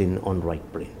must get in on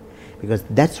right brain. Because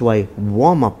that's why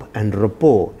warm up and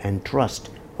rapport and trust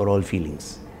are all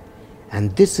feelings.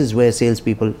 And this is where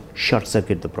salespeople short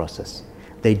circuit the process.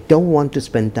 They don't want to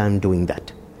spend time doing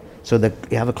that. So that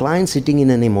you have a client sitting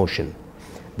in an emotion.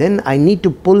 Then I need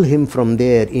to pull him from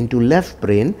there into left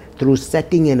brain through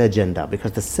setting an agenda,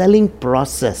 because the selling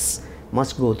process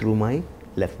must go through my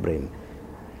left brain.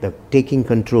 The taking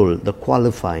control, the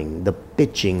qualifying, the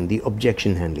pitching, the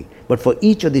objection handling. But for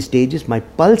each of these stages, my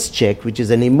pulse check, which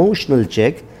is an emotional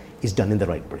check, is done in the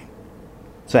right brain.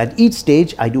 So at each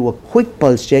stage, I do a quick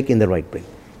pulse check in the right brain.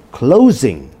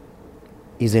 Closing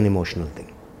is an emotional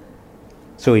thing.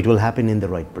 So it will happen in the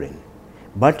right brain.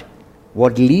 But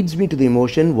what leads me to the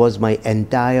emotion was my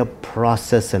entire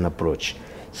process and approach.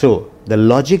 So the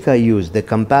logic I used, the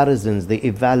comparisons, the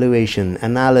evaluation,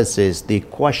 analysis, the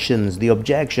questions, the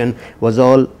objection was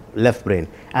all left brain.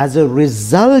 As a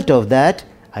result of that,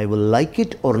 I will like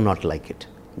it or not like it.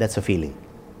 That's a feeling.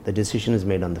 The decision is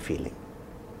made on the feeling.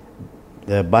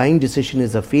 The buying decision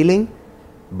is a feeling.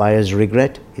 Buyer's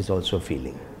regret is also a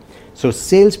feeling. So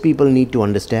salespeople need to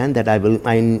understand that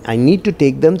I need to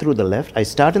take them through the left. I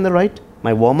start in the right,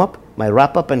 my warm-up, my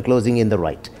wrap-up and closing in the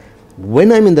right.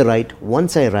 When I'm in the right,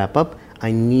 once I wrap up,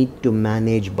 I need to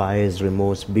manage buyer's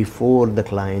remorse before the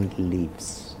client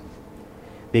leaves.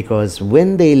 Because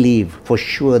when they leave, for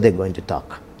sure they're going to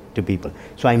talk to people.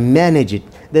 So I manage it.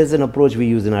 There's an approach we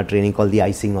use in our training called the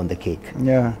icing on the cake.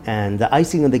 Yeah. And the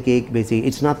icing on the cake, basically,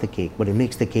 it's not the cake, but it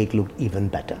makes the cake look even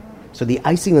better. So the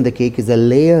icing on the cake is a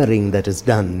layering that is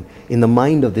done in the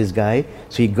mind of this guy.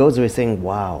 So he goes away saying,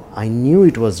 wow, I knew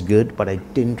it was good, but I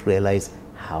didn't realize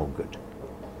how good.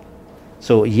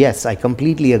 So yes, I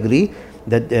completely agree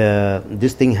that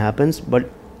this thing happens, but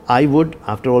I would,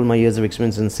 after all my years of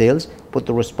experience in sales, put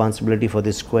the responsibility for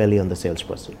this squarely on the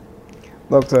salesperson.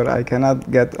 Doctor, I cannot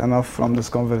get enough from this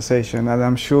conversation, and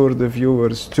I'm sure the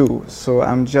viewers too. So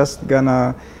I'm just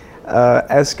gonna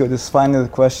ask you this final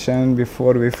question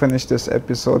before we finish this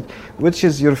episode. Which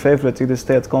is your favorite real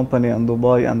estate company in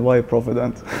Dubai, and why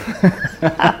Provident?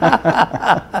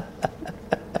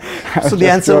 So the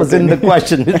answer was in the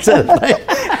question itself, right?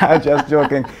 I'm just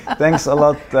joking. Thanks a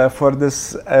lot for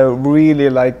this really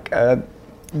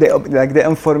the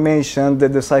information,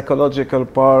 the psychological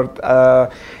part.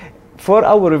 For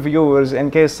our viewers, in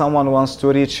case someone wants to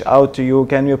reach out to you,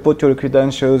 can you put your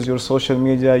credentials, your social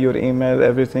media, your email,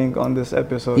 everything on this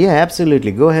episode? Yeah,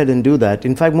 absolutely. Go ahead and do that.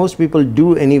 In fact, most people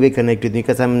do anyway connect with me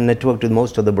because I'm networked with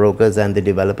most of the brokers and the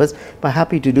developers. But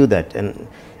happy to do that. And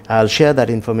I'll share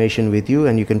that information with you,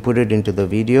 and you can put it into the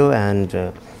video, and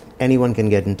anyone can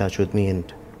get in touch with me,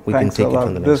 and we can take it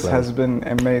from the next level. This has been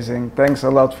amazing. Thanks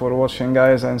a lot for watching,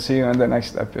 guys, and see you in the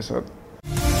next episode.